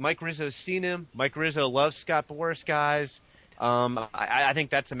see, Mike Rizzo's seen him. Mike Rizzo loves Scott Boras guys. I think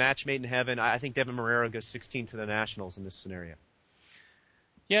that's a match made in heaven. I think Devin Marrero goes 16 to the Nationals in this scenario.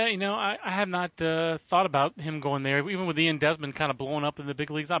 Yeah, I have not thought about him going there. Even with Ian Desmond kind of blowing up in the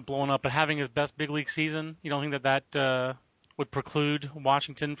big leagues, not blowing up, but having his best big league season, you don't think that would preclude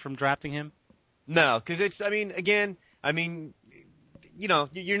Washington from drafting him? No, because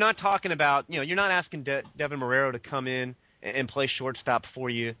you're not talking about, you're not asking Devin Marrero to come in and play shortstop for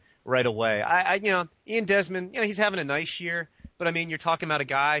you right away. Ian Desmond, he's having a nice year, but you're talking about a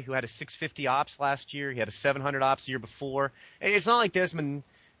guy who had a 650 ops last year. He had a 700 ops the year before. It's not like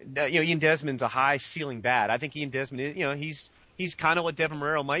Ian Desmond's a high ceiling bat. I think Ian Desmond is, he's kind of what Devin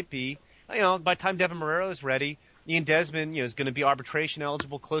Marrero might be. By the time Devin Marrero is ready, Ian Desmond, is going to be arbitration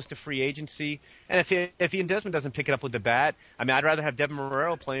eligible, close to free agency. And if Ian Desmond doesn't pick it up with the bat, I'd rather have Devin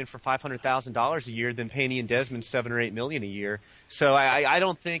Marrero playing for $500,000 a year than paying Ian Desmond $7 or $8 million a year. So I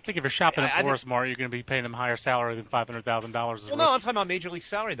don't think. I think if you're shopping at Boras Mart, you're going to be paying him higher salary than $500,000. Well, no, I'm talking about major league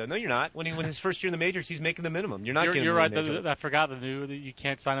salary though. No, you're not. When his first year in the majors, he's making the minimum. You're not getting. You're right. I forgot that you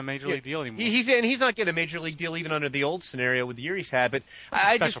can't sign a major league deal anymore. He's not getting a major league deal even under the old scenario with the year he's had. But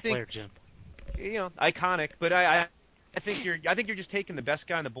I just think, player, Jim. Iconic. But I think you're just taking the best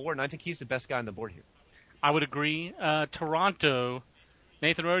guy on the board, and I think he's the best guy on the board here. I would agree. Toronto,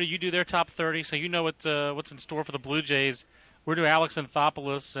 Nathan Rody, you do their top 30, so you know what's in store for the Blue Jays. Where do Alex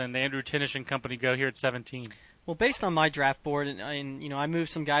Anthopoulos and Andrew Tinish and company go here at 17? Well, based on my draft board, and I moved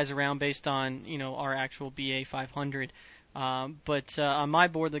some guys around based on our actual BA 500. But on my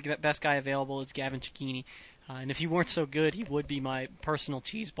board, the best guy available is Gavin Cecchini. And if he weren't so good, he would be my personal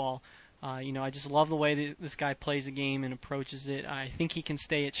cheese ball. I just love the way this guy plays the game and approaches it. I think he can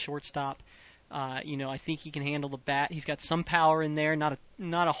stay at shortstop. I think he can handle the bat. He's got some power in there, not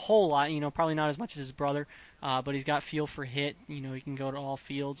a whole lot. Probably not as much as his brother, but he's got feel for hit. He can go to all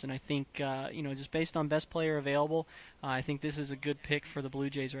fields, and I think just based on best player available, I think this is a good pick for the Blue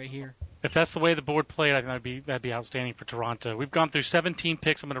Jays right here. If that's the way the board played, I think that'd be outstanding for Toronto. We've gone through 17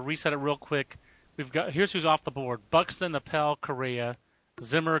 picks. I'm going to reset it real quick. Here's who's off the board: Buxton, Appel, Correa,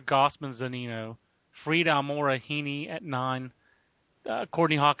 Zimmer, Gausman, Zunino, Fried, Almora, Heaney at 9,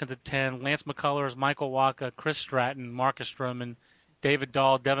 Courtney Hawkins at 10, Lance McCullers, Michael Wacha, Chris Stratton, Marcus Stroman, David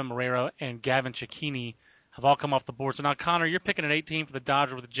Dahl, Devin Marrero, and Gavin Cecchini have all come off the board. So now, Connor, you're picking at 18 for the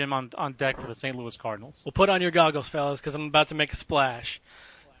Dodgers with Jim on deck for the St. Louis Cardinals. Well, put on your goggles, fellas, because I'm about to make a splash.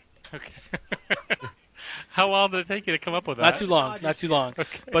 Okay. How long did it take you to come up with that? Not too long.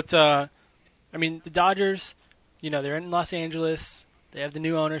 Okay. But, the Dodgers, they're in Los Angeles. They have the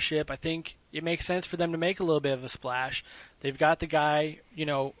new ownership. I think it makes sense for them to make a little bit of a splash. They've got the guy,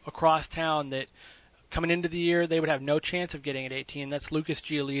 across town that coming into the year they would have no chance of getting at 18. That's Lucas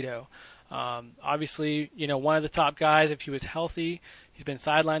Giolito. Obviously, one of the top guys if he was healthy. He's been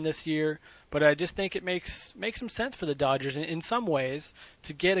sidelined this year. But I just think it makes some sense for the Dodgers in some ways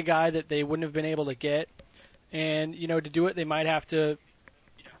to get a guy that they wouldn't have been able to get. And, to do it, they might have to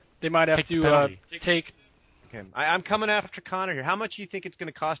take. Okay. I'm coming after Connor here. How much do you think it's going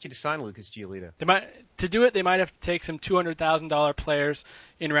to cost you to sign Lucas Giolito? To do it, they might have to take some $200,000 players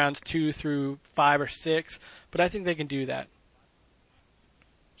in rounds 2 through 5 or 6, but I think they can do that.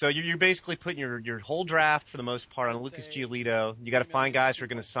 So you're basically putting your whole draft for the most part on Lucas Giolito. You got to find guys who are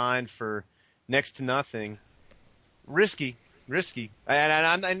going to sign for next to nothing. Risky.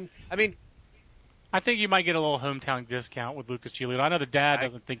 And I think you might get a little hometown discount with Lucas Giolito. I know the dad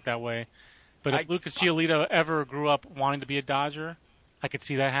doesn't think that way. But if Lucas Giolito ever grew up wanting to be a Dodger, I could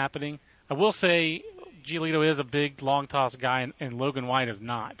see that happening. I will say Giolito is a big long toss guy, and Logan White is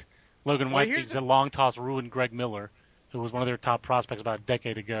not. Logan White thinks that long toss ruined Greg Miller, who was one of their top prospects about a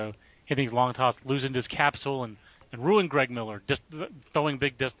decade ago. He thinks long toss loosened his capsule and ruined Greg Miller, just throwing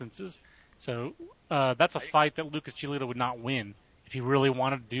big distances. So that's a fight that Lucas Giolito would not win if he really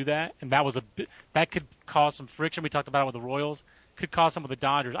wanted to do that, and that could cause some friction. We talked about it with the Royals. Could cause some of the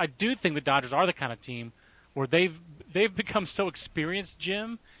Dodgers. I do think the Dodgers are the kind of team where they've become so experienced,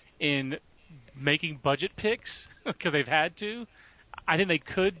 Jim, in making budget picks because they've had to. I think they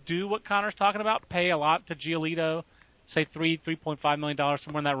could do what Connor's talking about, pay a lot to Giolito, say $3.5 million,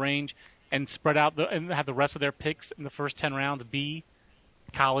 somewhere in that range, and spread out and have the rest of their picks in the first 10 rounds be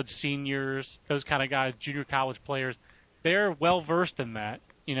college seniors, those kind of guys, junior college players. They're well versed in that.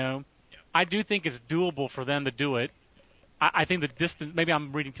 I do think it's doable for them to do it. I think the distance, maybe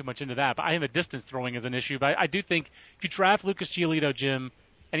I'm reading too much into that, but I think the distance throwing is an issue. But I do think if you draft Lucas Giolito, Jim,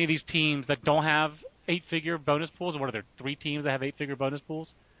 any of these teams that don't have 8-figure bonus pools, and what are there, 3 teams that have 8-figure bonus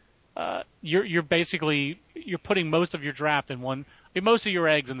pools? you're basically putting most of your draft in most of your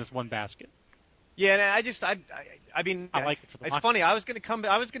eggs in this one basket. Yeah, and I mean, I like it for the it's funny. I was going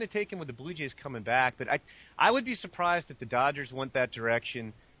to take him with the Blue Jays coming back, but I would be surprised if the Dodgers went that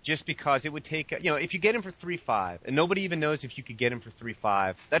direction, just because it would take, if you get him for 3.5, and nobody even knows if you could get him for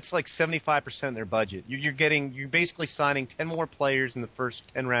 3.5, that's like 75% of their budget. You're basically signing 10 more players in the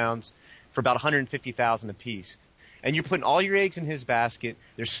first 10 rounds for about $150,000 apiece, and you're putting all your eggs in his basket.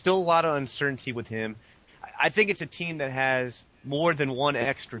 There's still a lot of uncertainty with him. I think it's a team that has more than one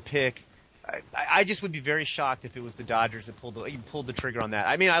extra pick. I just would be very shocked if it was the Dodgers that pulled the trigger on that.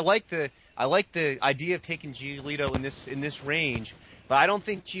 I mean, I like the idea of taking Giolito in this range, but I don't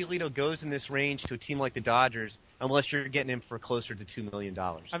think Giolito goes in this range to a team like the Dodgers unless you're getting him for closer to $2 million.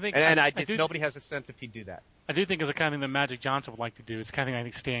 Nobody has a sense if he'd do that. I do think it's the kind of thing that Magic Johnson would like to do. It's the kind of thing I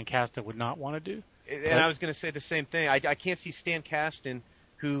think Stan Kasten would not want to do. And I was going to say the same thing. I can't see Stan Kasten,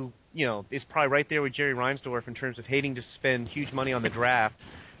 who is probably right there with Jerry Reinsdorf in terms of hating to spend huge money on the draft,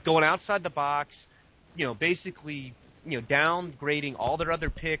 going outside the box, basically, downgrading all their other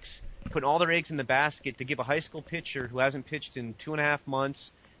picks, putting all their eggs in the basket to give a high school pitcher who hasn't pitched in 2.5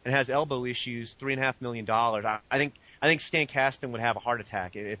 months and has elbow issues $3.5 million. I think Stan Kasten would have a heart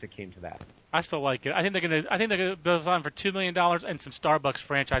attack if it came to that. I still like it. I think they're gonna build on for $2 million and some Starbucks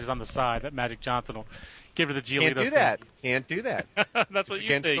franchises on the side that Magic Johnson will give to the Giolito. Can't do that. That's what you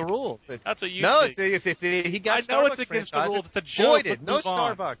think. Against the rules. That's what you think. No, if he got I know Starbucks it's against the rules. It's a joke. Let's no move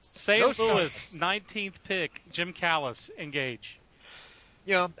on. Starbucks. St. No Louis, Starbucks. 19th pick, Jim Callis, engage.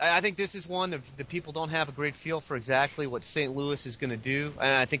 I think this is one that the people don't have a great feel for exactly what St. Louis is going to do,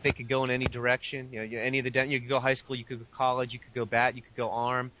 and I think they could go in any direction. Any of you could go high school, you could go college, you could go bat, you could go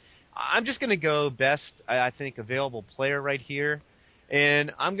arm. I'm just going to go best, I think, available player right here,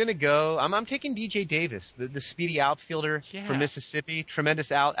 and I'm going to go. I'm taking DJ Davis, the speedy outfielder from Mississippi,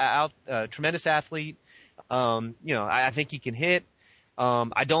 tremendous athlete. I think he can hit.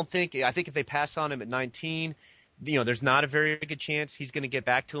 I think if they pass on him at 19. There's not a very good chance he's going to get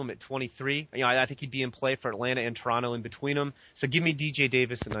back to him at 23. I think he'd be in play for Atlanta and Toronto in between them. So give me DJ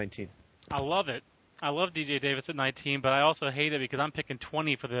Davis at 19. I love it. I love DJ Davis at 19, but I also hate it because I'm picking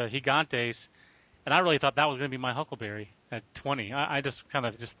 20 for the Gigantes, and I really thought that was going to be my Huckleberry at 20. I just kind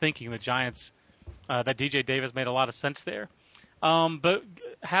of thinking the Giants, that DJ Davis made a lot of sense there. But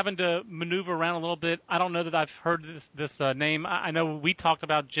having to maneuver around a little bit, I don't know that I've heard this name. I know we talked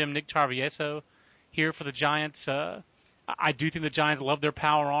about Nick Travieso here for the Giants. I do think the Giants love their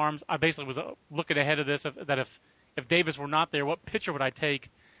power arms. I basically was looking ahead of this, that if Davis were not there, what pitcher would I take?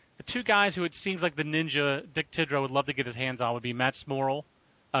 The two guys who it seems like the ninja Dick Tidrow would love to get his hands on would be Matt Smorrell,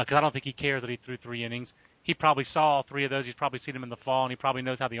 because I don't think he cares that he threw 3 innings. He probably saw all 3 of those. He's probably seen them in the fall, and he probably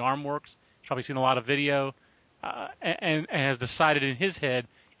knows how the arm works. He's probably seen a lot of video, and has decided in his head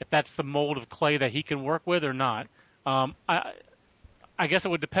if that's the mold of clay that he can work with or not. I guess it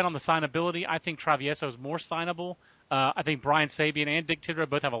would depend on the signability. I think Travieso is more signable. I think Brian Sabean and Dick Tidrow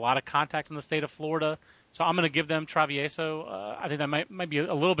both have a lot of contacts in the state of Florida, so I'm going to give them Travieso. I think that might be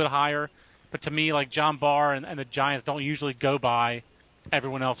a little bit higher, but to me, like John Barr and the Giants don't usually go by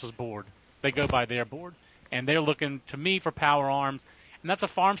everyone else's board. They go by their board, and they're looking to me for power arms, and that's a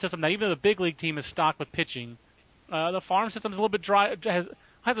farm system that even though the big league team is stocked with pitching, the farm system is a little bit dry.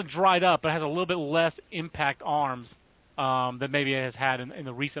 Hasn't dried up, but has a little bit less impact arms than maybe it has had in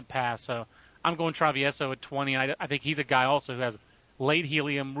the recent past. So I'm going Travieso at 20. And I think he's a guy also who has late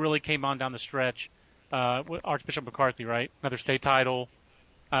helium, really came on down the stretch. Archbishop McCarthy, right? Another state title.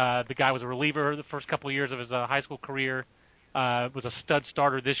 The guy was a reliever the first couple of years of his high school career. Was a stud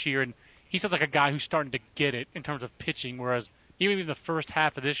starter this year, and he sounds like a guy who's starting to get it in terms of pitching, whereas even the first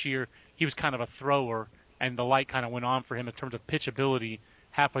half of this year, he was kind of a thrower, and the light kind of went on for him in terms of pitch ability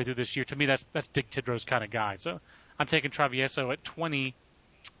halfway through this year. To me, that's Dick Tidrow's kind of guy. So I'm taking Travieso at 20.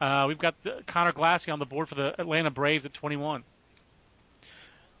 We've got Connor Glassy on the board for the Atlanta Braves at 21.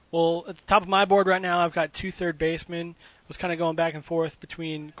 Well, at the top of my board right now, I've got 2 third basemen. I was kind of going back and forth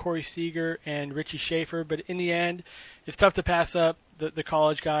between Corey Seager and Richie Schaefer, but in the end, it's tough to pass up the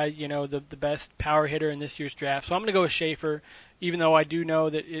college guy, the best power hitter in this year's draft. So I'm going to go with Schaefer, even though I do know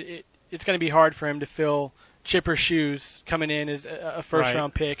that it's going to be hard for him to fill Chipper's shoes coming in as a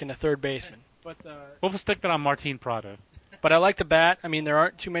first-round pick and a third baseman. But we'll stick that on Martin Prado. But I like the bat. I mean, there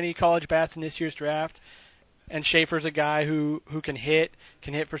aren't too many college bats in this year's draft, and Schaefer's a guy who can hit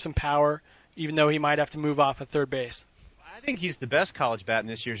for some power, even though he might have to move off at third base. I think he's the best college bat in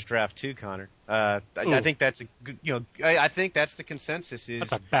this year's draft too, Connor. I think that's a good, I think that's the consensus.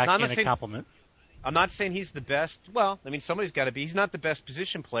 That's a backhanded compliment. I'm not saying he's the best. Well, I mean, somebody's got to be. He's not the best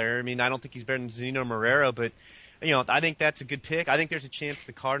position player. I mean, I don't think he's better than Zeno Marrero, but I think that's a good pick. I think there's a chance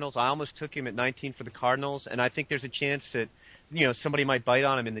the Cardinals. I almost took him at 19 for the Cardinals, and I think there's a chance that somebody might bite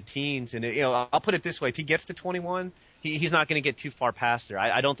on him in the teens. And I'll put it this way: if he gets to 21, he's not going to get too far past there.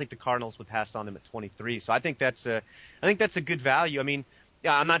 I don't think the Cardinals would pass on him at 23. So I think that's a good value. I mean,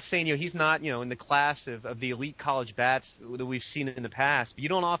 yeah, I'm not saying he's not in the class of the elite college bats that we've seen in the past, but you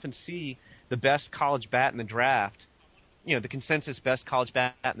don't often see the best college bat in the draft. The consensus best college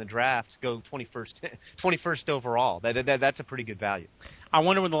bat in the draft go 21st overall. That's a pretty good value. I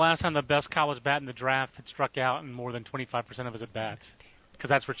wonder when the last time the best college bat in the draft had struck out in more than 25% of his at bats, because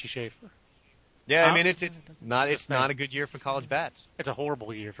that's Richie Schaefer. Yeah, I mean it's not a good year for college bats. It's a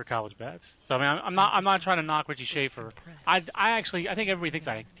horrible year for college bats. So I mean I'm not trying to knock Richie Schaefer. I think everybody thinks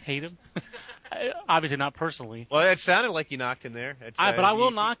I hate him. Obviously not personally. Well, it sounded like you knocked him there. But I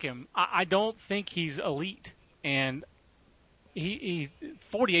will knock him. I don't think he's elite, and he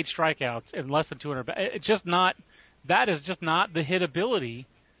 48 strikeouts and less than 200. It's just not. That is just not the hit ability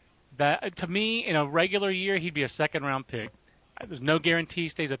that, to me, in a regular year, he'd be a second-round pick. There's no guarantee he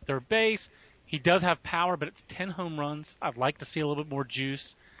stays at third base. He does have power, but it's 10 home runs. I'd like to see a little bit more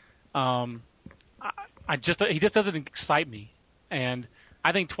juice. He just doesn't excite me. And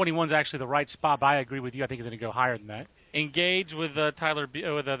I think 21 is actually the right spot, but I agree with you. I think he's going to go higher than that. Engage with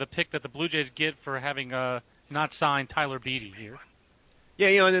the pick that the Blue Jays get for having not signed Tyler Beede here.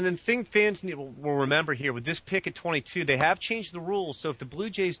 Yeah, and then the thing fans will remember here, with this pick at 22, they have changed the rules. So if the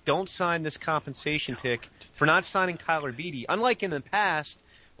Blue Jays don't sign this compensation pick for not signing Tyler Beede, unlike in the past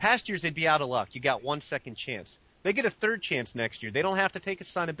years they'd be out of luck. You got 1 second chance. They get a third chance next year. They don't have to take a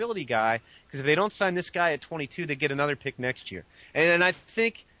signability guy, because if they don't sign this guy at 22, they get another pick next year. And I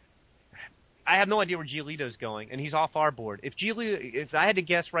think I have no idea where Giolito's going, and he's off our board. If I had to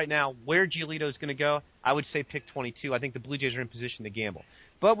guess right now where Giolito's going to go, I would say pick 22. I think the Blue Jays are in position to gamble.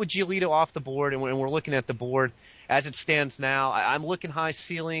 But with Giolito off the board, and we're looking at the board as it stands now, I'm looking high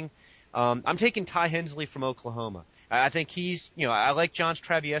ceiling. I'm taking Ty Hensley from Oklahoma. I think I like John's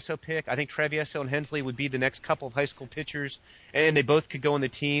Travieso pick. I think Travieso and Hensley would be the next couple of high school pitchers, and they both could go in the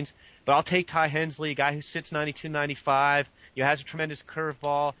teens. But I'll take Ty Hensley, a guy who sits 92, 95, has a tremendous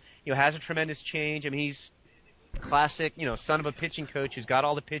curveball, has a tremendous change. I mean, he's classic, son of a pitching coach who's got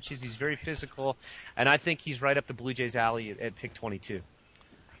all the pitches. He's very physical, and I think he's right up the Blue Jays' alley at pick 22.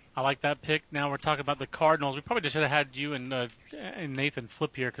 I like that pick. Now we're talking about the Cardinals. We probably just should have had you and Nathan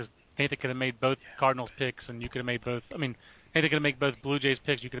flip here, because Nathan could have made both Cardinals picks, and you could have made both. I mean, Nathan could have made both Blue Jays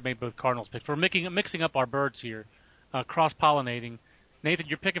picks. You could have made both Cardinals picks. We're mixing up our birds here, cross-pollinating. Nathan,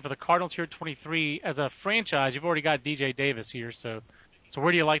 you're picking for the Cardinals here at 23. As a franchise, you've already got DJ Davis here, so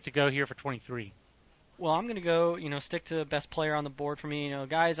where do you like to go here for 23? Well, I'm going to go, stick to the best player on the board for me.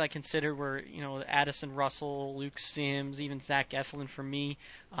 Guys I considered were, Addison Russell, Luke Sims, even Zach Eflin for me.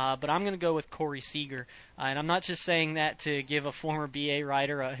 But I'm going to go with Corey Seager. And I'm not just saying that to give a former BA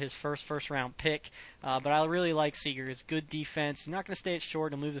writer his first-round pick. But I really like Seager. It's good defense. He's not going to stay at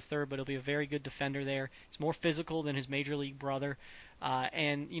short and move to third, but he'll be a very good defender there. He's more physical than his major league brother.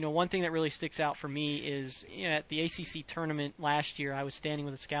 And one thing that really sticks out for me is at the ACC tournament last year, I was standing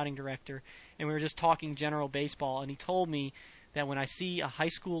with a scouting director, and we were just talking general baseball, and he told me that when I see a high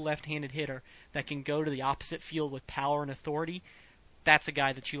school left-handed hitter that can go to the opposite field with power and authority, that's a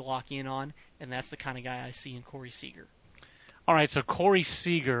guy that you lock in on, and that's the kind of guy I see in Corey Seager. All right, so Corey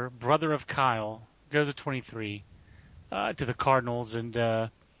Seager, brother of Kyle, goes at 23 to the Cardinals, and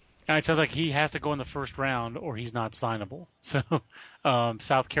it sounds like he has to go in the first round or he's not signable. So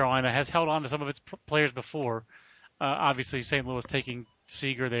South Carolina has held on to some of its players before. Obviously, St. Louis taking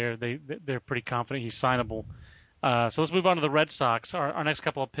Seager there, they're pretty confident he's signable. So let's move on to the Red Sox. Our next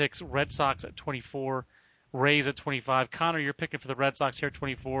couple of picks, Red Sox at 24, Rays at 25. Connor, you're picking for the Red Sox here at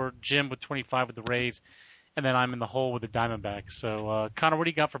 24. Jim with 25 with the Rays. And then I'm in the hole with the Diamondbacks. So, Connor, what do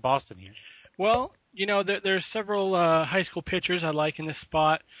you got for Boston here? Well, there's several high school pitchers I like in this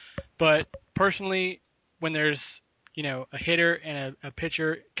spot. But personally, when there's, a hitter and a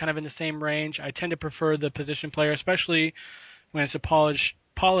pitcher kind of in the same range, I tend to prefer the position player, especially when it's a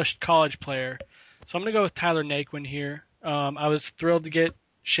polished college player. So I'm going to go with Tyler Naquin here. I was thrilled to get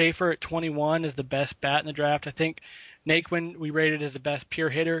Schaefer at 21 as the best bat in the draft. I think Naquin we rated as the best pure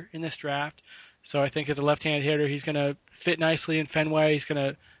hitter in this draft. So I think as a left-handed hitter, he's going to fit nicely in Fenway. He's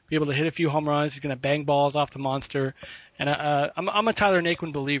going to be able to hit a few home runs. He's going to bang balls off the monster. And I'm a Tyler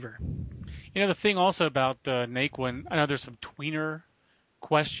Naquin believer. The thing also about Naquin, I know there's some tweener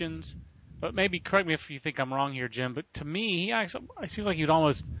questions, but maybe correct me if you think I'm wrong here, Jim, but to me, it seems like he'd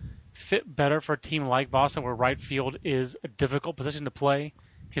almost fit better for a team like Boston, where right field is a difficult position to play.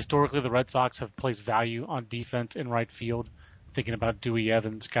 Historically, the Red Sox have placed value on defense in right field, thinking about Dewey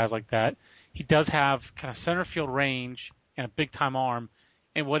Evans, guys like that. he does have kind of center field range and a big time arm,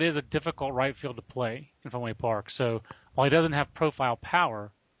 and what is a difficult right field to play in Fenway Park. So while he doesn't have profile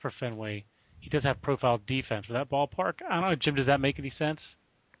power for Fenway, he does have profile defense for that ballpark. I don't know, Jim, does that make any sense?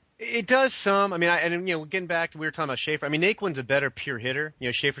 It does some. I mean, getting back to, we were talking about Schaefer. I mean, Naquin's a better pure hitter.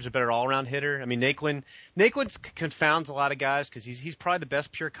 Schaefer's a better all-around hitter. I mean, Naquin confounds a lot of guys because he's probably the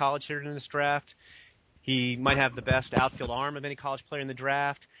best pure college hitter in this draft. He might have the best outfield arm of any college player in the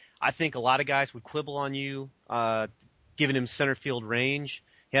draft. I think a lot of guys would quibble on you, giving him center field range.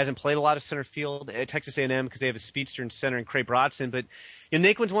 He hasn't played a lot of center field at Texas A&M because they have a speedster in center and Craig Brodson. But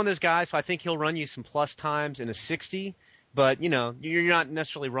Naquin's one of those guys, so I think he'll run you some plus times in a 60. But, you're not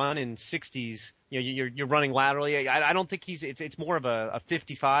necessarily running 60s. You're running laterally. I don't think it's more of a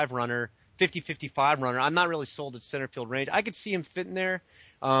 55 runner, 50-55 runner. I'm not really sold at center field range. I could see him fitting there.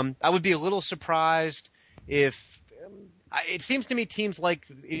 I would be a little surprised if it seems to me teams like,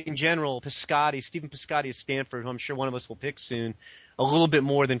 in general, Stephen Piscotty of Stanford, who I'm sure one of us will pick soon, a little bit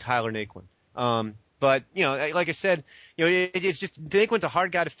more than Tyler Naquin. But, like I said, it's just Naquin's a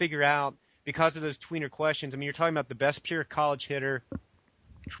hard guy to figure out because of those tweener questions. I mean, you're talking about the best pure college hitter,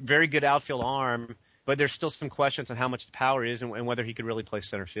 very good outfield arm, but there's still some questions on how much the power is and whether he could really play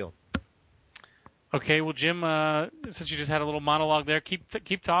center field. Okay, well, Jim, since you just had a little monologue there,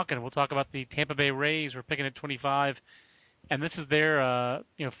 keep talking. We'll talk about the Tampa Bay Rays. We're picking at 25, and this is their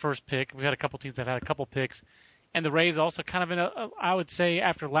first pick. We've had a couple teams that had a couple picks, and the Rays also kind of in I would say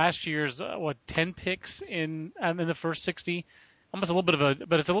after last year's 10 picks in the first 60. Almost a little bit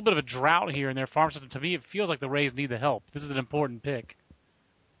but it's a little bit of a drought here in their farm system. To me, it feels like the Rays need the help. This is an important pick.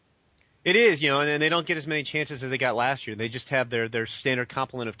 It is, and they don't get as many chances as they got last year. They just have their standard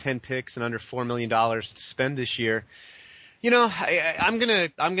complement of 10 picks and under $4 million to spend this year. I'm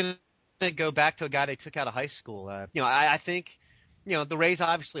gonna go back to a guy they took out of high school. I think, the Rays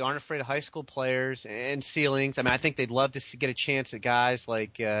obviously aren't afraid of high school players and ceilings. I mean, I think they'd love to get a chance at guys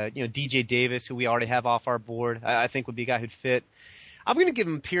like, DJ Davis, who we already have off our board. I think would be a guy who'd fit. I'm going to give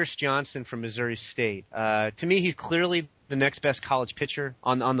him Pierce Johnson from Missouri State. To me, he's clearly the next best college pitcher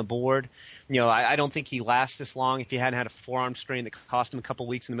on the board. I don't think he lasts this long if he hadn't had a forearm strain that cost him a couple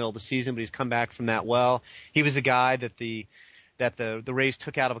weeks in the middle of the season, but he's come back from that well. He was a guy that the Rays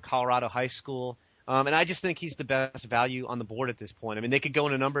took out of a Colorado high school. And I just think he's the best value on the board at this point. I mean, they could go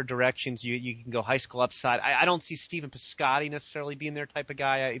in a number of directions. You can go high school upside. I don't see Stephen Piscotty necessarily being their type of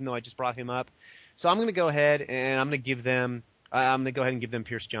guy, even though I just brought him up. So I'm going to go ahead and I'm going to go ahead and give them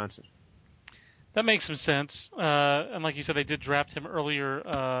Pierce Johnson. That makes some sense. And like you said, they did draft him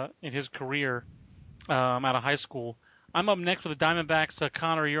earlier in his career out of high school. I'm up next with the Diamondbacks.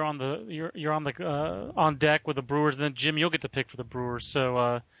 Connor, you're on deck with the Brewers, and then Jim, you'll get to pick for the Brewers.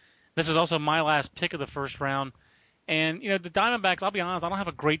 So this is also my last pick of the first round. And the Diamondbacks, I'll be honest, I don't have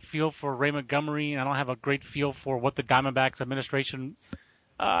a great feel for Ray Montgomery, and I don't have a great feel for what the Diamondbacks administration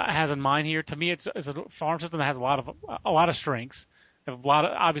has in mind here. To me, it's a farm system that has a lot of strengths.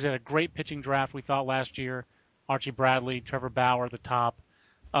 Obviously had a great pitching draft, we thought, last year. Archie Bradley, Trevor Bauer at the top.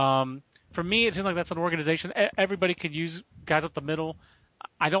 For me, it seems like that's an organization. Everybody could use guys up the middle.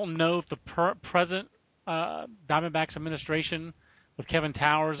 I don't know if the present Diamondbacks administration with Kevin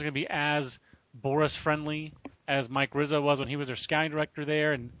Towers is going to be as Boris-friendly as Mike Rizzo was when he was their scouting director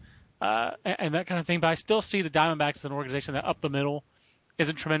there and that kind of thing. But I still see the Diamondbacks as an organization that up the middle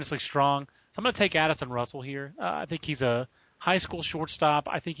isn't tremendously strong. So I'm going to take Addison Russell here. I think he's a high school shortstop.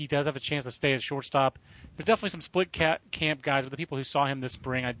 I think he does have a chance to stay at shortstop. There's definitely some split camp guys, but the people who saw him this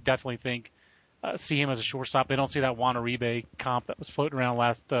spring, I definitely think see him as a shortstop. They don't see that Juan Uribe comp that was floating around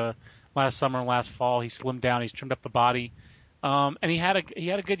last summer and last fall. He slimmed down. He's trimmed up the body, and he had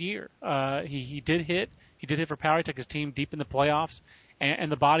a good year. He did hit. He did hit for power. He took his team deep in the playoffs,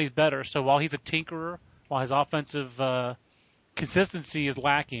 and the body's better. So while he's a tinkerer, while his offensive consistency is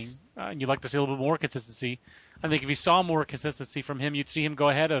lacking, and you'd like to see a little bit more consistency, I think if you saw more consistency from him, you'd see him go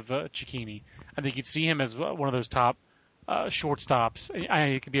ahead of Cicchini. I think you'd see him as one of those top shortstops.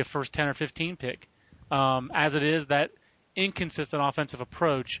 It could be a first 10 or 15 pick. As it is, that inconsistent offensive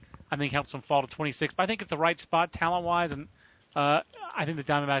approach, I think, helps him fall to 26. But I think it's the right spot talent-wise, and I think the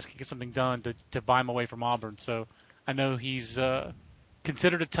Diamondbacks can get something done to buy him away from Auburn. So I know he's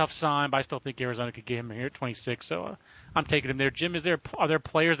considered a tough sign, but I still think Arizona could get him here at 26. So I'm taking him there. Jim, are there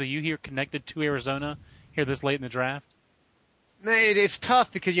players that you hear connected to Arizona here this late in the draft? It's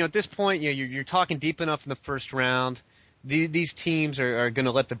tough because at this point you're talking deep enough in the first round. These teams are going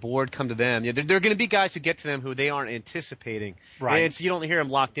to let the board come to them. There are going to be guys who get to them who they aren't anticipating, right? And so you don't hear them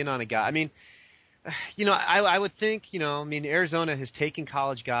locked in on a guy. I mean, I would think Arizona has taken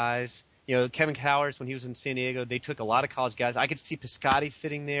college guys. Kevin Towers, when he was in San Diego, they took a lot of college guys. I could see Piscotty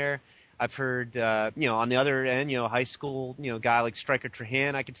fitting there. I've heard, on the other end, high school, guy like Striker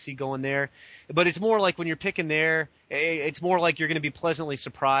Trahan, I could see going there. But it's more like when you're picking there, it's more like you're going to be pleasantly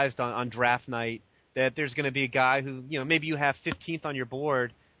surprised on draft night that there's going to be a guy who, maybe you have 15th on your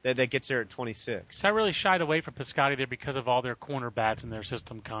board that gets there at 26. So I really shied away from Piscotty there because of all their corner bats in their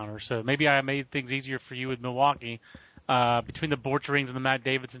system, Connor. So maybe I made things easier for you with Milwaukee. Between the Borcherings and the Matt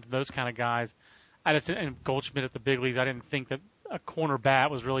Davidsons and those kind of guys, and Goldschmidt at the big leagues, I didn't think that a corner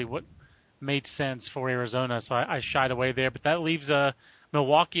bat was really what made sense for Arizona, so I shied away there. But that leaves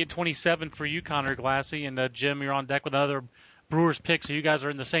Milwaukee at 27 for you, Connor Glassy, and Jim, you're on deck with another Brewers pick, so you guys are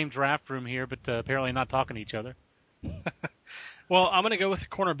in the same draft room here, but apparently not talking to each other. Well, I'm going to go with the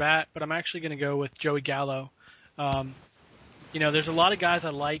corner bat, but I'm actually going to go with Joey Gallo. There's a lot of guys I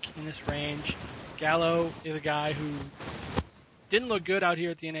like in this range. Gallo is a guy who didn't look good out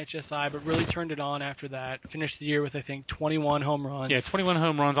here at the NHSI, but really turned it on after that. Finished the year with, I think, 21 home runs. Yeah, 21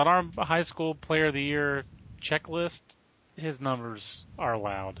 home runs. On our high school player of the year checklist, his numbers are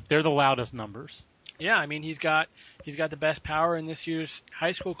loud. They're the loudest numbers. Yeah, I mean, he's got the best power in this year's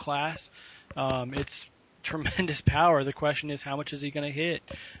high school class. It's tremendous power. The question is, how much is he going to hit?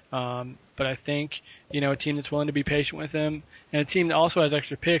 But I think, a team that's willing to be patient with him, and a team that also has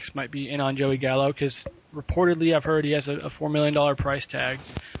extra picks might be in on Joey Gallo, because reportedly I've heard he has a $4 million price tag.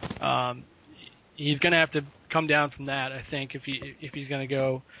 He's going to have to come down from that, I think, if he's going to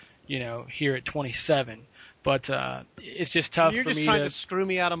go, here at 27. But it's just tough for me. You're just trying to screw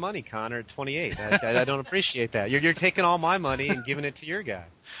me out of money, Connor, at 28. I don't appreciate that. You're taking all my money and giving it to your guy.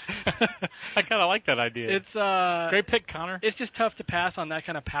 I kind of like that idea. It's great pick, Connor. It's just tough to pass on that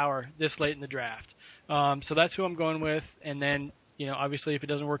kind of power this late in the draft. So that's who I'm going with. And then, obviously if it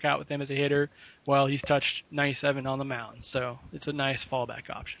doesn't work out with him as a hitter, well, he's touched 97 on the mound. So it's a nice fallback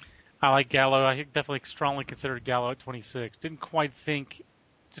option. I like Gallo. I definitely strongly considered Gallo at 26. Didn't quite think,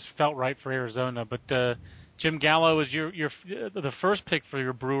 just felt right for Arizona. But Jim Gallo is the first pick for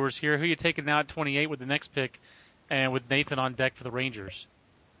your Brewers here. Who are you taking now at 28 with the next pick, and with Nathan on deck for the Rangers?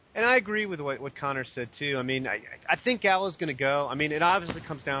 And I agree with what Connor said too. I mean, I think Gallo's going to go. I mean, it obviously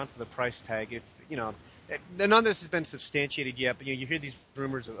comes down to the price tag. If none of this has been substantiated yet, but you hear these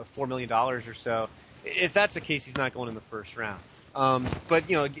rumors of $4 million or so. If that's the case, he's not going in the first round. But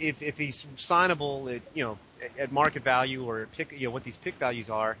if he's signable at market value or pick, what these pick values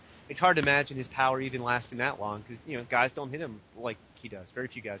are, it's hard to imagine his power even lasting that long, because guys don't hit him like he does. Very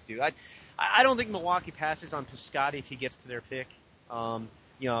few guys do. I don't think Milwaukee passes on Piscotty if he gets to their pick.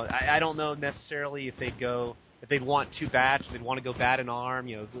 I don't know necessarily if they'd want two bats, or they'd want to go bat and arm.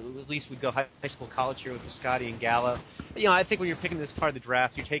 At least we'd go high school, college here with Piscotty and Gallo. I think when you're picking this part of the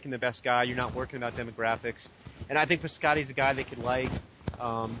draft, you're taking the best guy. You're not working about demographics, and I think Piscotty's a guy they could like.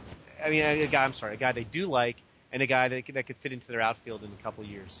 A guy they do like, and a guy that could fit into their outfield in a couple of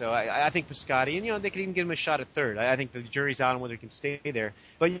years. So I think Piscotty, and they could even give him a shot at third. I think the jury's out on whether he can stay there.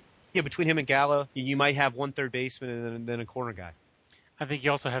 But between him and Gallo, you might have one third baseman and then a corner guy. I think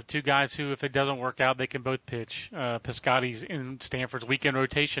you also have two guys who, if it doesn't work out, they can both pitch. Piscotty's in Stanford's weekend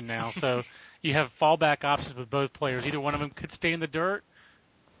rotation now, so you have fallback options with both players. Either one of them could stay in the dirt,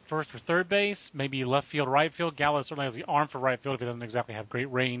 first or third base, maybe left field, right field. Gallo certainly has the arm for right field if he doesn't exactly have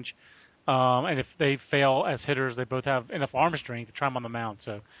great range. And if they fail as hitters, they both have enough arm strength to try them on the mound.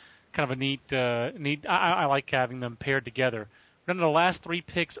 So kind of a neat. I like having them paired together. We're down to the last three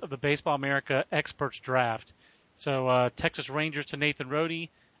picks of the Baseball America Experts Draft. So Texas Rangers to Nathan Rohde,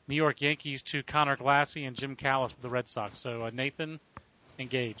 New York Yankees to Connor Glassy, and Jim Callis with the Red Sox. So Nathan,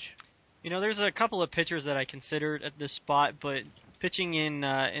 engage. There's a couple of pitchers that I considered at this spot, but pitching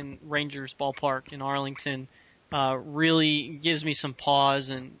in Rangers ballpark in Arlington really gives me some pause.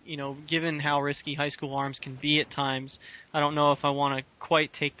 And given how risky high school arms can be at times, I don't know if I want to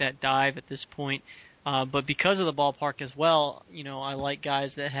quite take that dive at this point. But because of the ballpark as well, I like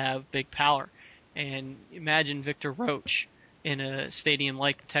guys that have big power. And imagine Victor Roach in a stadium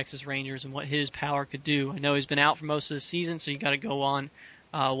like the Texas Rangers and what his power could do. I know he's been out for most of the season, so you got to go on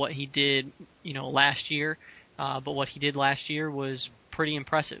what he did, last year. But what he did last year was pretty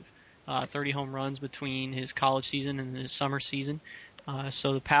impressive. 30 home runs between his college season and his summer season.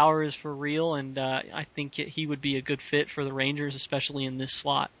 So the power is for real, and I think he would be a good fit for the Rangers, especially in this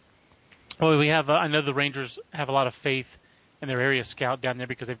slot. Well, I know the Rangers have a lot of faith in their area scout down there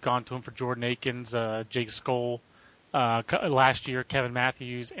because they've gone to him for Jordan Akins, Jake Skoll, last year, Kevin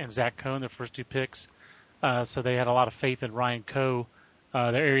Matthews, and Zach Cohn, their first two picks. So they had a lot of faith in Ryan Coe,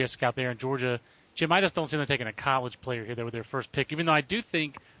 their area scout there in Georgia. Jim, I just don't see them taking a college player here with their first pick, even though I do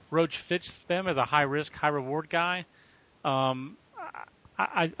think Roach fits them as a high-risk, high-reward guy. I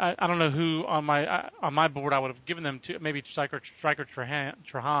don't know who on my board I would have given them to, maybe Striker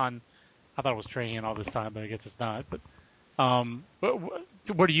Trahan, I thought it was Trahan all this time, but I guess it's not. But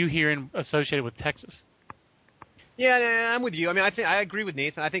what are you hearing associated with Texas? Yeah, I'm with you. I mean, I agree with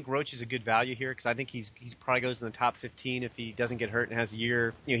Nathan. I think Roach is a good value here because I think he's probably goes in the top 15 if he doesn't get hurt and has a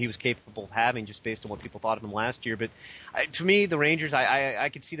year he was capable of having just based on what people thought of him last year. But to me, the Rangers, I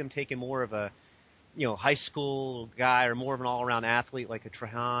could see them taking more of a high school guy or more of an all-around athlete like a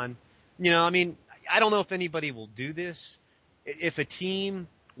Trahan. I mean, I don't know if anybody will do this. If a team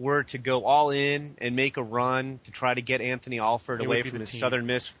were to go all in and make a run to try to get Anthony Alford away from his Southern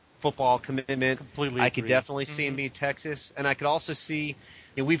Miss football commitment, completely I could definitely see him being Texas. And I could also see,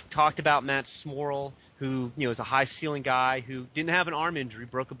 we've talked about Matt Smorrell, who, is a high ceiling guy who didn't have an arm injury,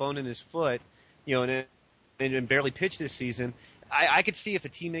 broke a bone in his foot, and barely pitched this season. I could see if a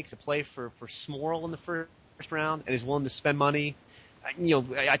team makes a play for Smorrell in the first round and is willing to spend money.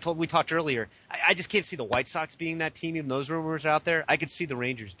 We talked earlier. I just can't see the White Sox being that team, even those rumors are out there. I could see the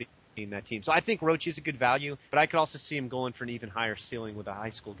Rangers being that team. So I think Roach is a good value, but I could also see him going for an even higher ceiling with a high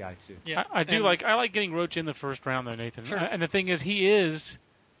school guy too. Yeah, I like getting Roach in the first round though, Nathan. Sure. And the thing is,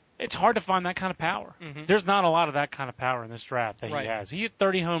 it's hard to find that kind of power. Mm-hmm. There's not a lot of that kind of power in this draft that he has. He hit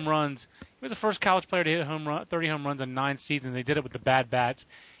 30 home runs. He was the first college player to hit 30 home runs in 9 seasons. They did it with the bad bats.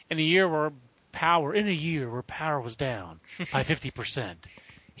 In a year where power was down by 50%.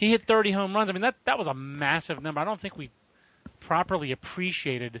 He hit 30 home runs. I mean, that was a massive number. I don't think we properly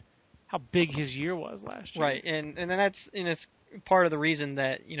appreciated how big his year was last year. Right, and then that's part of the reason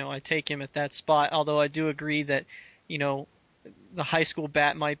that I take him at that spot. Although I do agree that the high school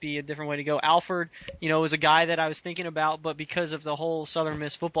bat might be a different way to go. Alford, was a guy that I was thinking about, but because of the whole Southern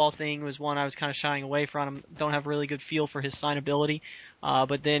Miss football thing, was one I was kind of shying away from. Don't have a really good feel for his signability.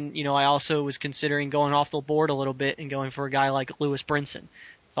 But then, I also was considering going off the board a little bit and going for a guy like Lewis Brinson.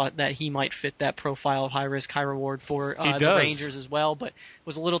 Thought that he might fit that profile of high risk, high reward for the Rangers as well, but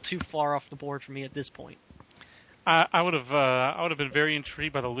was a little too far off the board for me at this point. I would have been very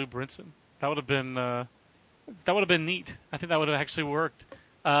intrigued by the Lou Brinson. That would have been neat. I think that would have actually worked.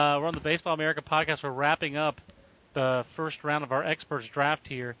 We're on the Baseball America podcast. We're wrapping up the first round of our experts draft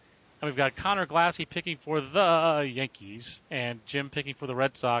here. And we've got Connor Glassey picking for the Yankees and Jim picking for the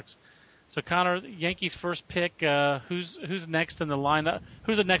Red Sox. So Connor, Yankees first pick. Who's next in the lineup?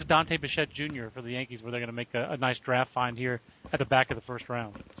 Who's the next Dante Bichette Jr. for the Yankees where they're going to make a nice draft find here at the back of the first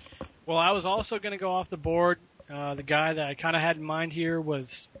round? Well, I was also going to go off the board. The guy that I kind of had in mind here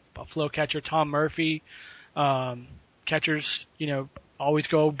was Buffalo catcher Tom Murphy. Catchers, always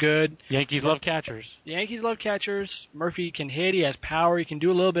go good. Yankees love catchers. The Yankees love catchers. Murphy can hit. He has power. He can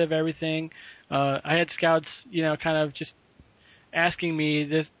do a little bit of everything. I had scouts, kind of just asking me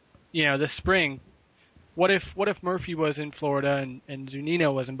this spring, what if Murphy was in Florida and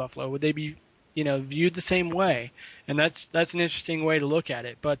Zunino was in Buffalo? Would they be, viewed the same way? And that's an interesting way to look at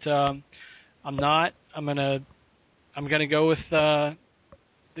it. But I'm not. I'm gonna go with the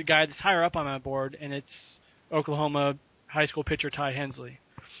guy that's higher up on my board, and it's Oklahoma high school pitcher Ty Hensley.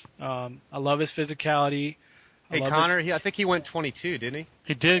 I love his physicality. Hey, Connor, I think he went 22, didn't he?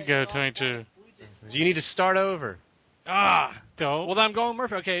 He did go 22. You need to start over. Don't. Well, then I'm going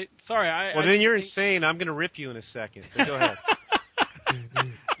Murphy. Okay, sorry. Then you're insane. I'm going to rip you in a second. But go ahead.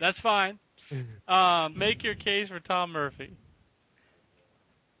 That's fine. Make your case for Tom Murphy.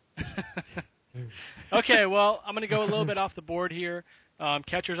 Okay, well, I'm going to go a little bit off the board here.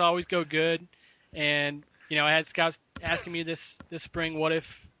 Catchers always go good. And, I had scouts asking me this spring, what if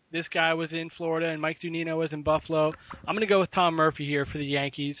this guy was in Florida and Mike Zunino was in Buffalo? I'm going to go with Tom Murphy here for the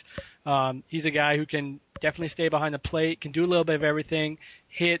Yankees. He's a guy who can definitely stay behind the plate, can do a little bit of everything,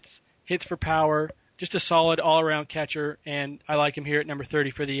 hits for power, just a solid all-around catcher, and I like him here at number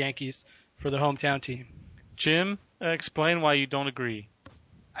 30 for the Yankees for the hometown team. Jim, explain why you don't agree.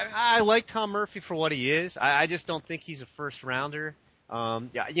 I like Tom Murphy for what he is. I just don't think he's a first-rounder.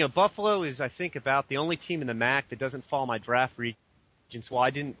 Buffalo is, I think, about the only team in the MAC that doesn't follow my draft region, so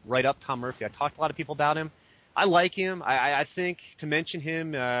I didn't write up Tom Murphy. I talked to a lot of people about him. I like him. I think to mention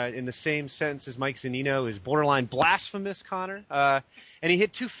him in the same sentence as Mike Zunino is borderline blasphemous, Connor. And he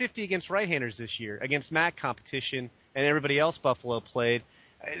hit 250 against right-handers this year, against MAC competition and everybody else Buffalo played.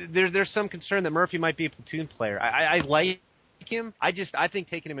 There's some concern that Murphy might be a platoon player. I like him. I think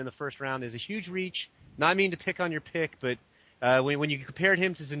taking him in the first round is a huge reach. Not mean to pick on your pick, but when you compared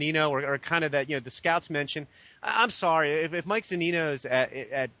him to Zunino or kind of that, the scouts mentioned, I'm sorry, if Mike Zunino's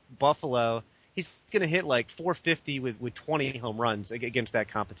at Buffalo, he's going to hit like 450 with 20 home runs against that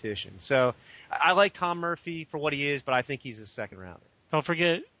competition. So I like Tom Murphy for what he is, but I think he's a second rounder. Don't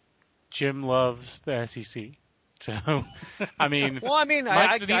forget, Jim loves the SEC. So, Mike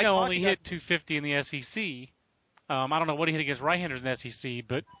Zunino only hit 250 in the SEC. I don't know what he hit against right-handers in the SEC,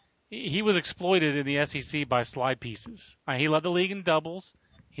 but he was exploited in the SEC by slide pieces. He led the league in doubles.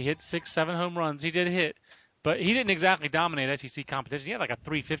 He hit 6-7 home runs. He did hit, but he didn't exactly dominate SEC competition. He had like a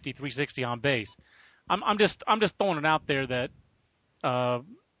 350, 360 on base. I'm just throwing it out there that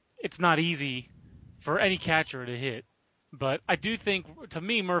it's not easy for any catcher to hit. But I do think, to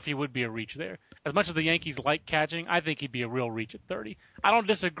me, Murphy would be a reach there. As much as the Yankees like catching, I think he'd be a real reach at 30. I don't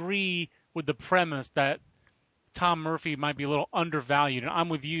disagree with the premise that Tom Murphy might be a little undervalued, and I'm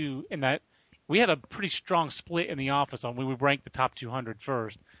with you in that we had a pretty strong split in the office on when we ranked the top 200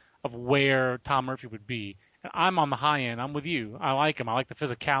 first of where Tom Murphy would be. And I'm on the high end. I'm with you. I like him. I like the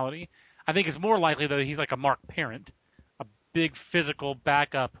physicality. I think it's more likely that he's like a Mark Parent, a big physical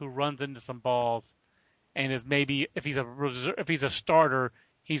backup who runs into some balls and is maybe, if he's a starter,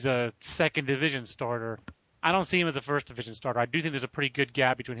 he's a second division starter. I don't see him as a first division starter. I do think there's a pretty good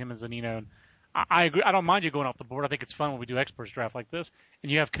gap between him and Zunino. And I agree. I don't mind you going off the board. I think it's fun when we do experts draft like this,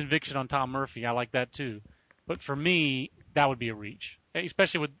 and you have conviction on Tom Murphy. I like that too. But for me, that would be a reach,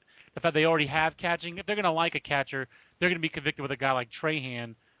 especially with the fact they already have catching. If they're going to like a catcher, they're going to be convicted with a guy like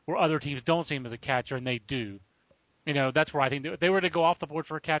Trahan, where other teams don't see him as a catcher and they do. That's where I think if they were to go off the board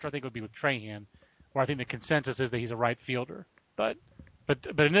for a catcher, I think it would be with Trahan, where I think the consensus is that he's a right fielder. But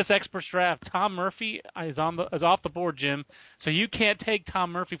in this experts draft, Tom Murphy is off the board, Jim. So you can't take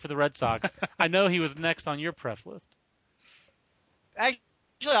Tom Murphy for the Red Sox. I know he was next on your pref list. Actually,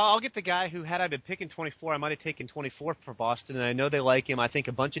 I'll get the guy who, had I been picking 24, I might have taken 24 for Boston, and I know they like him. I think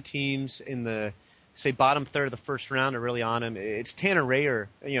a bunch of teams in the, say, bottom third of the first round are really on him. It's Tanner Rayer,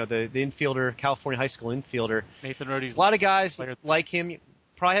 the infielder, California high school infielder. Nathan Rohde's a lot of guys like him.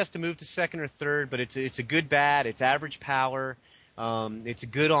 Probably has to move to second or third, but it's a good bat. It's average power. It's a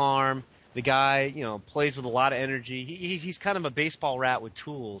good arm. The guy, plays with a lot of energy. He's kind of a baseball rat with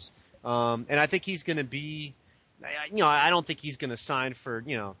tools. And I think he's going to be, I don't think he's going to sign for,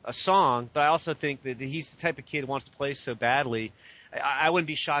 a song, but I also think that he's the type of kid who wants to play so badly. I wouldn't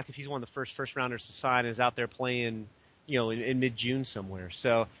be shocked if he's one of the first rounders to sign and is out there playing, in mid-June somewhere.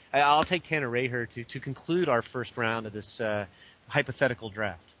 So I'll take Tanner Rayer to conclude our first round of this, hypothetical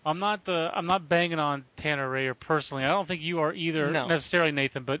draft. I'm not banging on Tanner Rayer personally. I don't think you are either necessarily,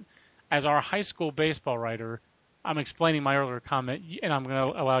 Nathan, but as our high school baseball writer, I'm explaining my earlier comment, and I'm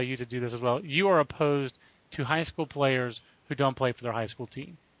going to allow you to do this as well. You are opposed to high school players who don't play for their high school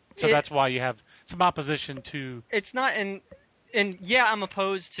team. So that's why you have some opposition to... It's not, and yeah, I'm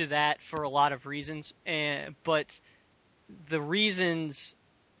opposed to that for a lot of reasons, but the reasons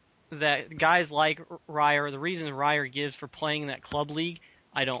that guys like Rayer, the reason Rayer gives for playing in that club league,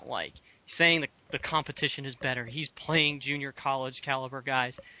 I don't like. He's saying that the competition is better. He's playing junior college caliber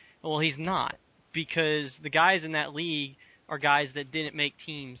guys. Well, he's not, because the guys in that league are guys that didn't make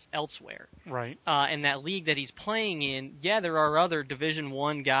teams elsewhere. Right. And that league that he's playing in, yeah, there are other Division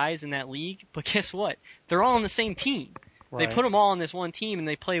I guys in that league, but guess what? They're all on the same team. Right. They put them all on this one team and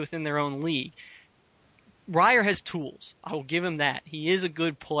they play within their own league. Rayer has tools. I will give him that. He is a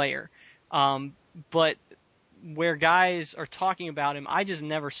good player. But where guys are talking about him, I just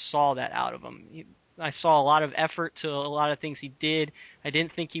never saw that out of him. I saw a lot of effort to a lot of things he did. I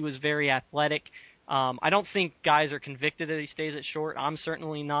didn't think he was very athletic. I don't think guys are convicted that he stays at short. I'm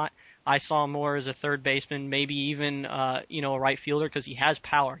certainly not. I saw him more as a third baseman, maybe even a right fielder, because he has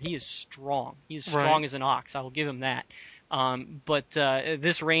power. He is strong. He's strong as an ox. I will give him that. But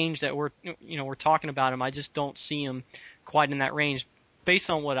this range that we're talking about him, I just don't see him quite in that range based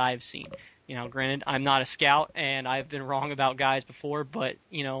on what I've seen. Granted, I'm not a scout and I've been wrong about guys before, but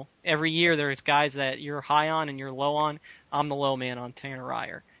every year there's guys that you're high on and you're low on. I'm the low man on Tanner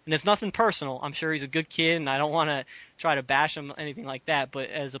Rayer. And it's nothing personal. I'm sure he's a good kid and I don't want to try to bash him, anything like that, but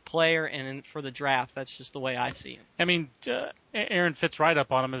as a player and for the draft, that's just the way I see him. I mean, Aaron fits right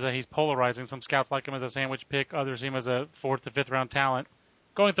up on him, is that he's polarizing. Some scouts like him as a sandwich pick, others see him as a 4th to 5th round talent.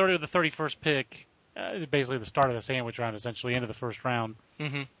 Going 30 with the 31st pick, basically the start of the sandwich round, essentially, into the first round.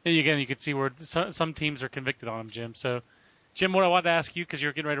 Mm-hmm. And again, you can see where some teams are convicted on him, Jim. So, Jim, what I wanted to ask you, because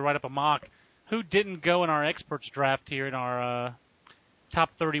you're getting ready to write up a mock, who didn't go in our experts draft here in our top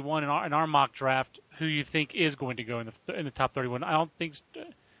 31 in our mock draft, who you think is going to go in the top 31? I don't think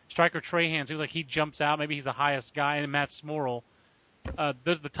Striker Trahan seems like he jumps out. Maybe he's the highest guy, and Matt Smorrell.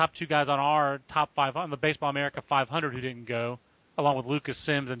 Those are the top two guys on our top 5 on the Baseball America 500 who didn't go, along with Lucas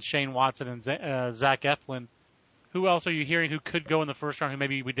Sims and Shane Watson and Zach Eflin. Who else are you hearing who could go in the first round who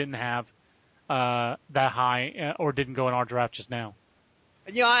maybe we didn't have that high or didn't go in our draft just now?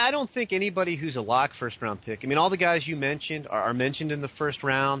 Yeah, I don't think anybody who's a lock first-round pick. I mean, all the guys you mentioned are mentioned in the first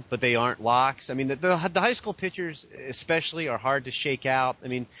round, but they aren't locks. I mean, the high school pitchers especially are hard to shake out. I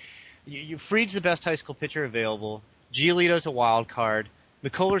mean, Fried's the best high school pitcher available. Giolito's a wild card.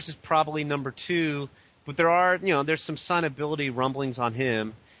 McCullers is probably number 2, but there's some signability rumblings on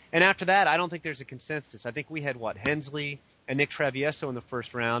him. And after that, I don't think there's a consensus. I think we had, Hensley and Nick Travieso in the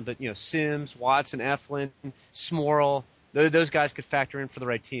first round, but, Sims, Watson, Eflin, Smorrell, those guys could factor in for the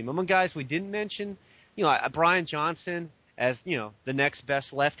right team. Among guys we didn't mention, Brian Johnson as, the next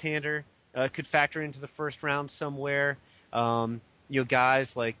best left-hander could factor into the first round somewhere.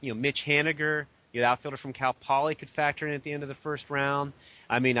 Guys like, Mitch Haniger, the outfielder from Cal Poly could factor in at the end of the first round.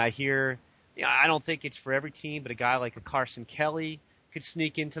 I mean, I don't think it's for every team, but a guy like a Carson Kelly could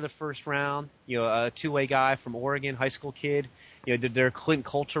sneak into the first round. A two-way guy from Oregon, high school kid. There are Clint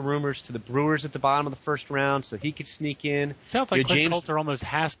Coulter rumors to the Brewers at the bottom of the first round, so he could sneak in. Sounds like Clint Coulter almost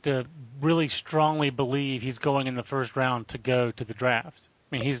has to really strongly believe he's going in the first round to go to the draft.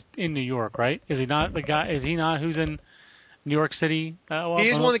 I mean, he's in New York, right? Is he not the guy? Is he not who's in New York City? He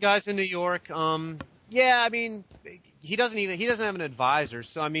is one of the guys in New York. Yeah, I mean, he doesn't have an advisor,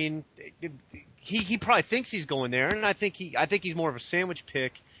 so I mean, he probably thinks he's going there, and I think he's more of a sandwich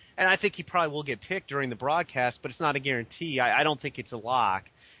pick, and I think he probably will get picked during the broadcast, but it's not a guarantee. I don't think it's a lock.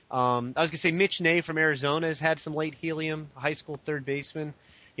 I was gonna say Mitch Ney from Arizona has had some late helium, high school third baseman.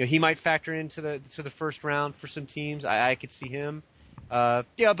 He might factor into the first round for some teams. I could see him. But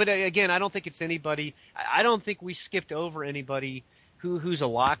again, I don't think it's anybody. I don't think we skipped over anybody who's a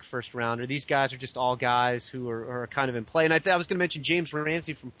lock first rounder. These guys are just all guys who are kind of in play. And I was going to mention James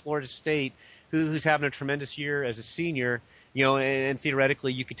Ramsey from Florida State, who's having a tremendous year as a senior. And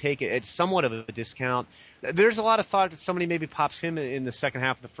theoretically you could take it at somewhat of a discount. There's a lot of thought that somebody maybe pops him in the second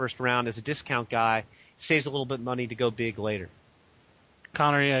half of the first round as a discount guy, saves a little bit of money to go big later.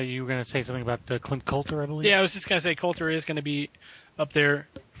 Connor, you were going to say something about Clint Coulter, I believe? Yeah, I was just going to say Coulter is going to be up there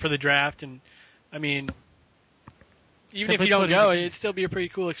for the draft, and I mean, even if you don't go, it'd still be a pretty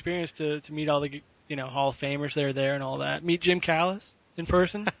cool experience to meet all the Hall of Famers that are there and all that. Meet Jim Callis in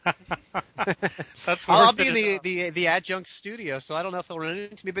person. I'll be in the adjunct studio, so I don't know if he'll run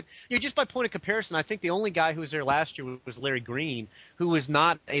into me. But just by point of comparison, I think the only guy who was there last year was Larry Green, who was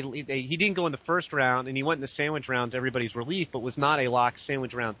not he didn't go in the first round, and he went in the sandwich round to everybody's relief, but was not a lock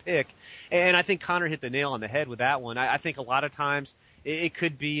sandwich round pick. And I think Connor hit the nail on the head with that one. I think a lot of times it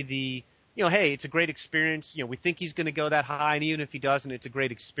could be hey, it's a great experience. We think he's going to go that high, and even if he doesn't, it's a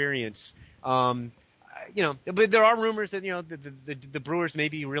great experience. But there are rumors that the Brewers may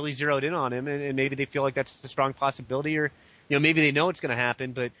be really zeroed in on him, and maybe they feel like that's a strong possibility, or maybe they know it's going to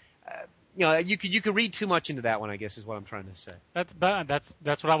happen. But you could read too much into that one, I guess, is what I'm trying to say.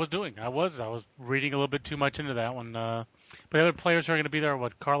 That's what I was doing. I was reading a little bit too much into that one. But the other players who are going to be there are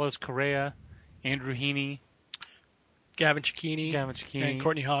Carlos Correa, Andrew Heaney, Gavin Cecchini, and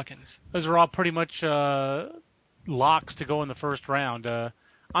Courtney Hawkins. Those are all pretty much locks to go in the first round.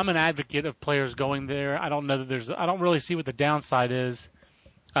 I'm an advocate of players going there. I don't know that I don't really see what the downside is,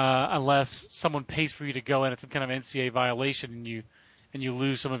 unless someone pays for you to go and it's some kind of NCAA violation and you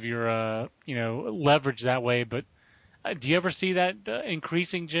lose some of your leverage that way. But do you ever see that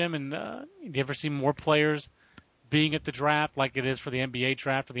increasing, Jim? And do you ever see more players being at the draft like it is for the NBA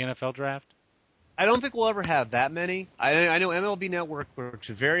draft or the NFL draft? I don't think we'll ever have that many. I know MLB Network works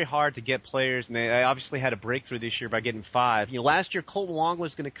very hard to get players, and they obviously had a breakthrough this year by getting 5. Last year Colton Wong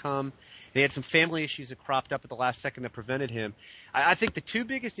was going to come. They had some family issues that cropped up at the last second that prevented him. I think the 2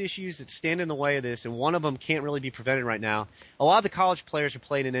 biggest issues that stand in the way of this, and one of them can't really be prevented right now, a lot of the college players are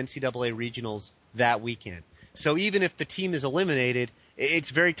playing in NCAA regionals that weekend. So even if the team is eliminated, it's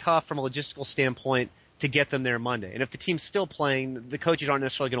very tough from a logistical standpoint to get them there Monday. And if the team's still playing, the coaches aren't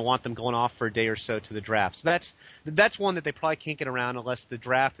necessarily going to want them going off for a day or so to the draft. So that's one that they probably can't get around unless the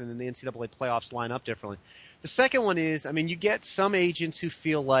draft and then the NCAA playoffs line up differently. The second one is, you get some agents who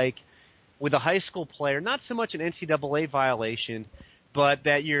feel like with a high school player, not so much an NCAA violation, but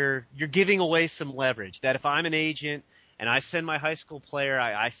that you're giving away some leverage. That if I'm an agent and I send my high school player,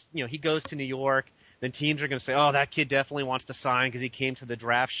 he goes to New York, then teams are going to say, oh, that kid definitely wants to sign because he came to the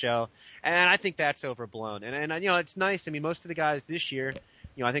draft show. And I think that's overblown. And it's nice. Most of the guys this year,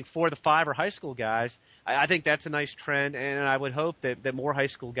 I think 4 of the 5 are high school guys. I think that's a nice trend, and I would hope that more high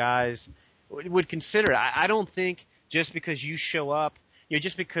school guys would consider it. I don't think just because you show up,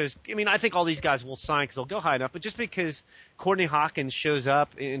 just because I think all these guys will sign because they'll go high enough, but just because Courtney Hawkins shows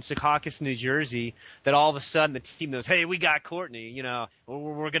up in Secaucus, New Jersey, that all of a sudden the team knows, hey, we got Courtney,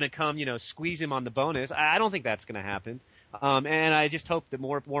 we're going to come, squeeze him on the bonus. I don't think that's going to happen. And I just hope that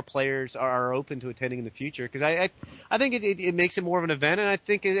more players are open to attending in the future, because I think it makes it more of an event. And I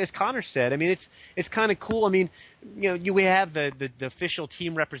think, as Connor said, I mean, it's kind of cool. I mean, we have the official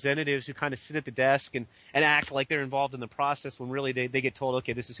team representatives who kind of sit at the desk and act like they're involved in the process, when really they get told,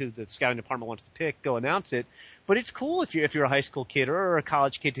 okay, this is who the scouting department wants to pick, go announce it. But it's cool if you're a high school kid or a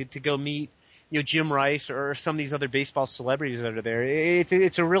college kid to go meet Jim Rice or some of these other baseball celebrities that are there.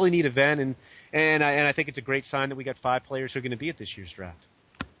 It's a really neat event, and I think it's a great sign that we got 5 players who are going to be at this year's draft.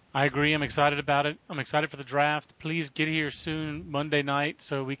 I agree. I'm excited about it. I'm excited for the draft. Please get here soon, Monday night,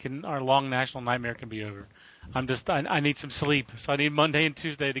 so our long national nightmare can be over. I need some sleep, so I need Monday and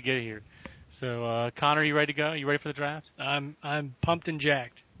Tuesday to get here. So, Connor, you ready to go? You ready for the draft? I'm pumped and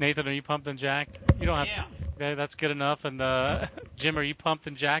jacked. Nathan, are you pumped and jacked? You don't have. Yeah. Okay, that's good enough. And Jim, are you pumped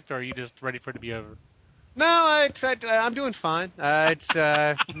and jacked, or are you just ready for it to be over? No, I'm doing fine. I'm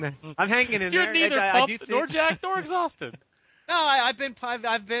hanging in You're there. You're neither pumped nor jacked nor exhausted. No, I've been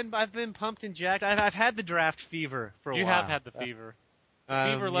pumped and jacked. I've had the draft fever for a while. You have had the fever.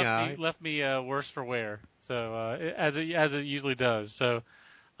 The fever left me worse for wear. So as it usually does. So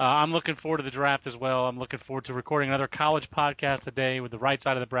I'm looking forward to the draft as well. I'm looking forward to recording another college podcast today with the right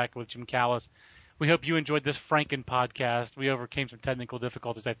side of the bracket with Jim Callis. We hope you enjoyed this Franken podcast. We overcame some technical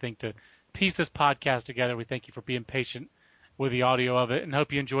difficulties, I think, to piece this podcast together. We thank you for being patient with the audio of it, and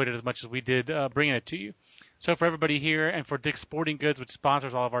hope you enjoyed it as much as we did bringing it to you. So for everybody here, and for Dick's Sporting Goods, which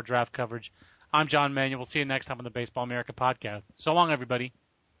sponsors all of our draft coverage, I'm John Manuel. We'll see you next time on the Baseball America podcast. So long, everybody.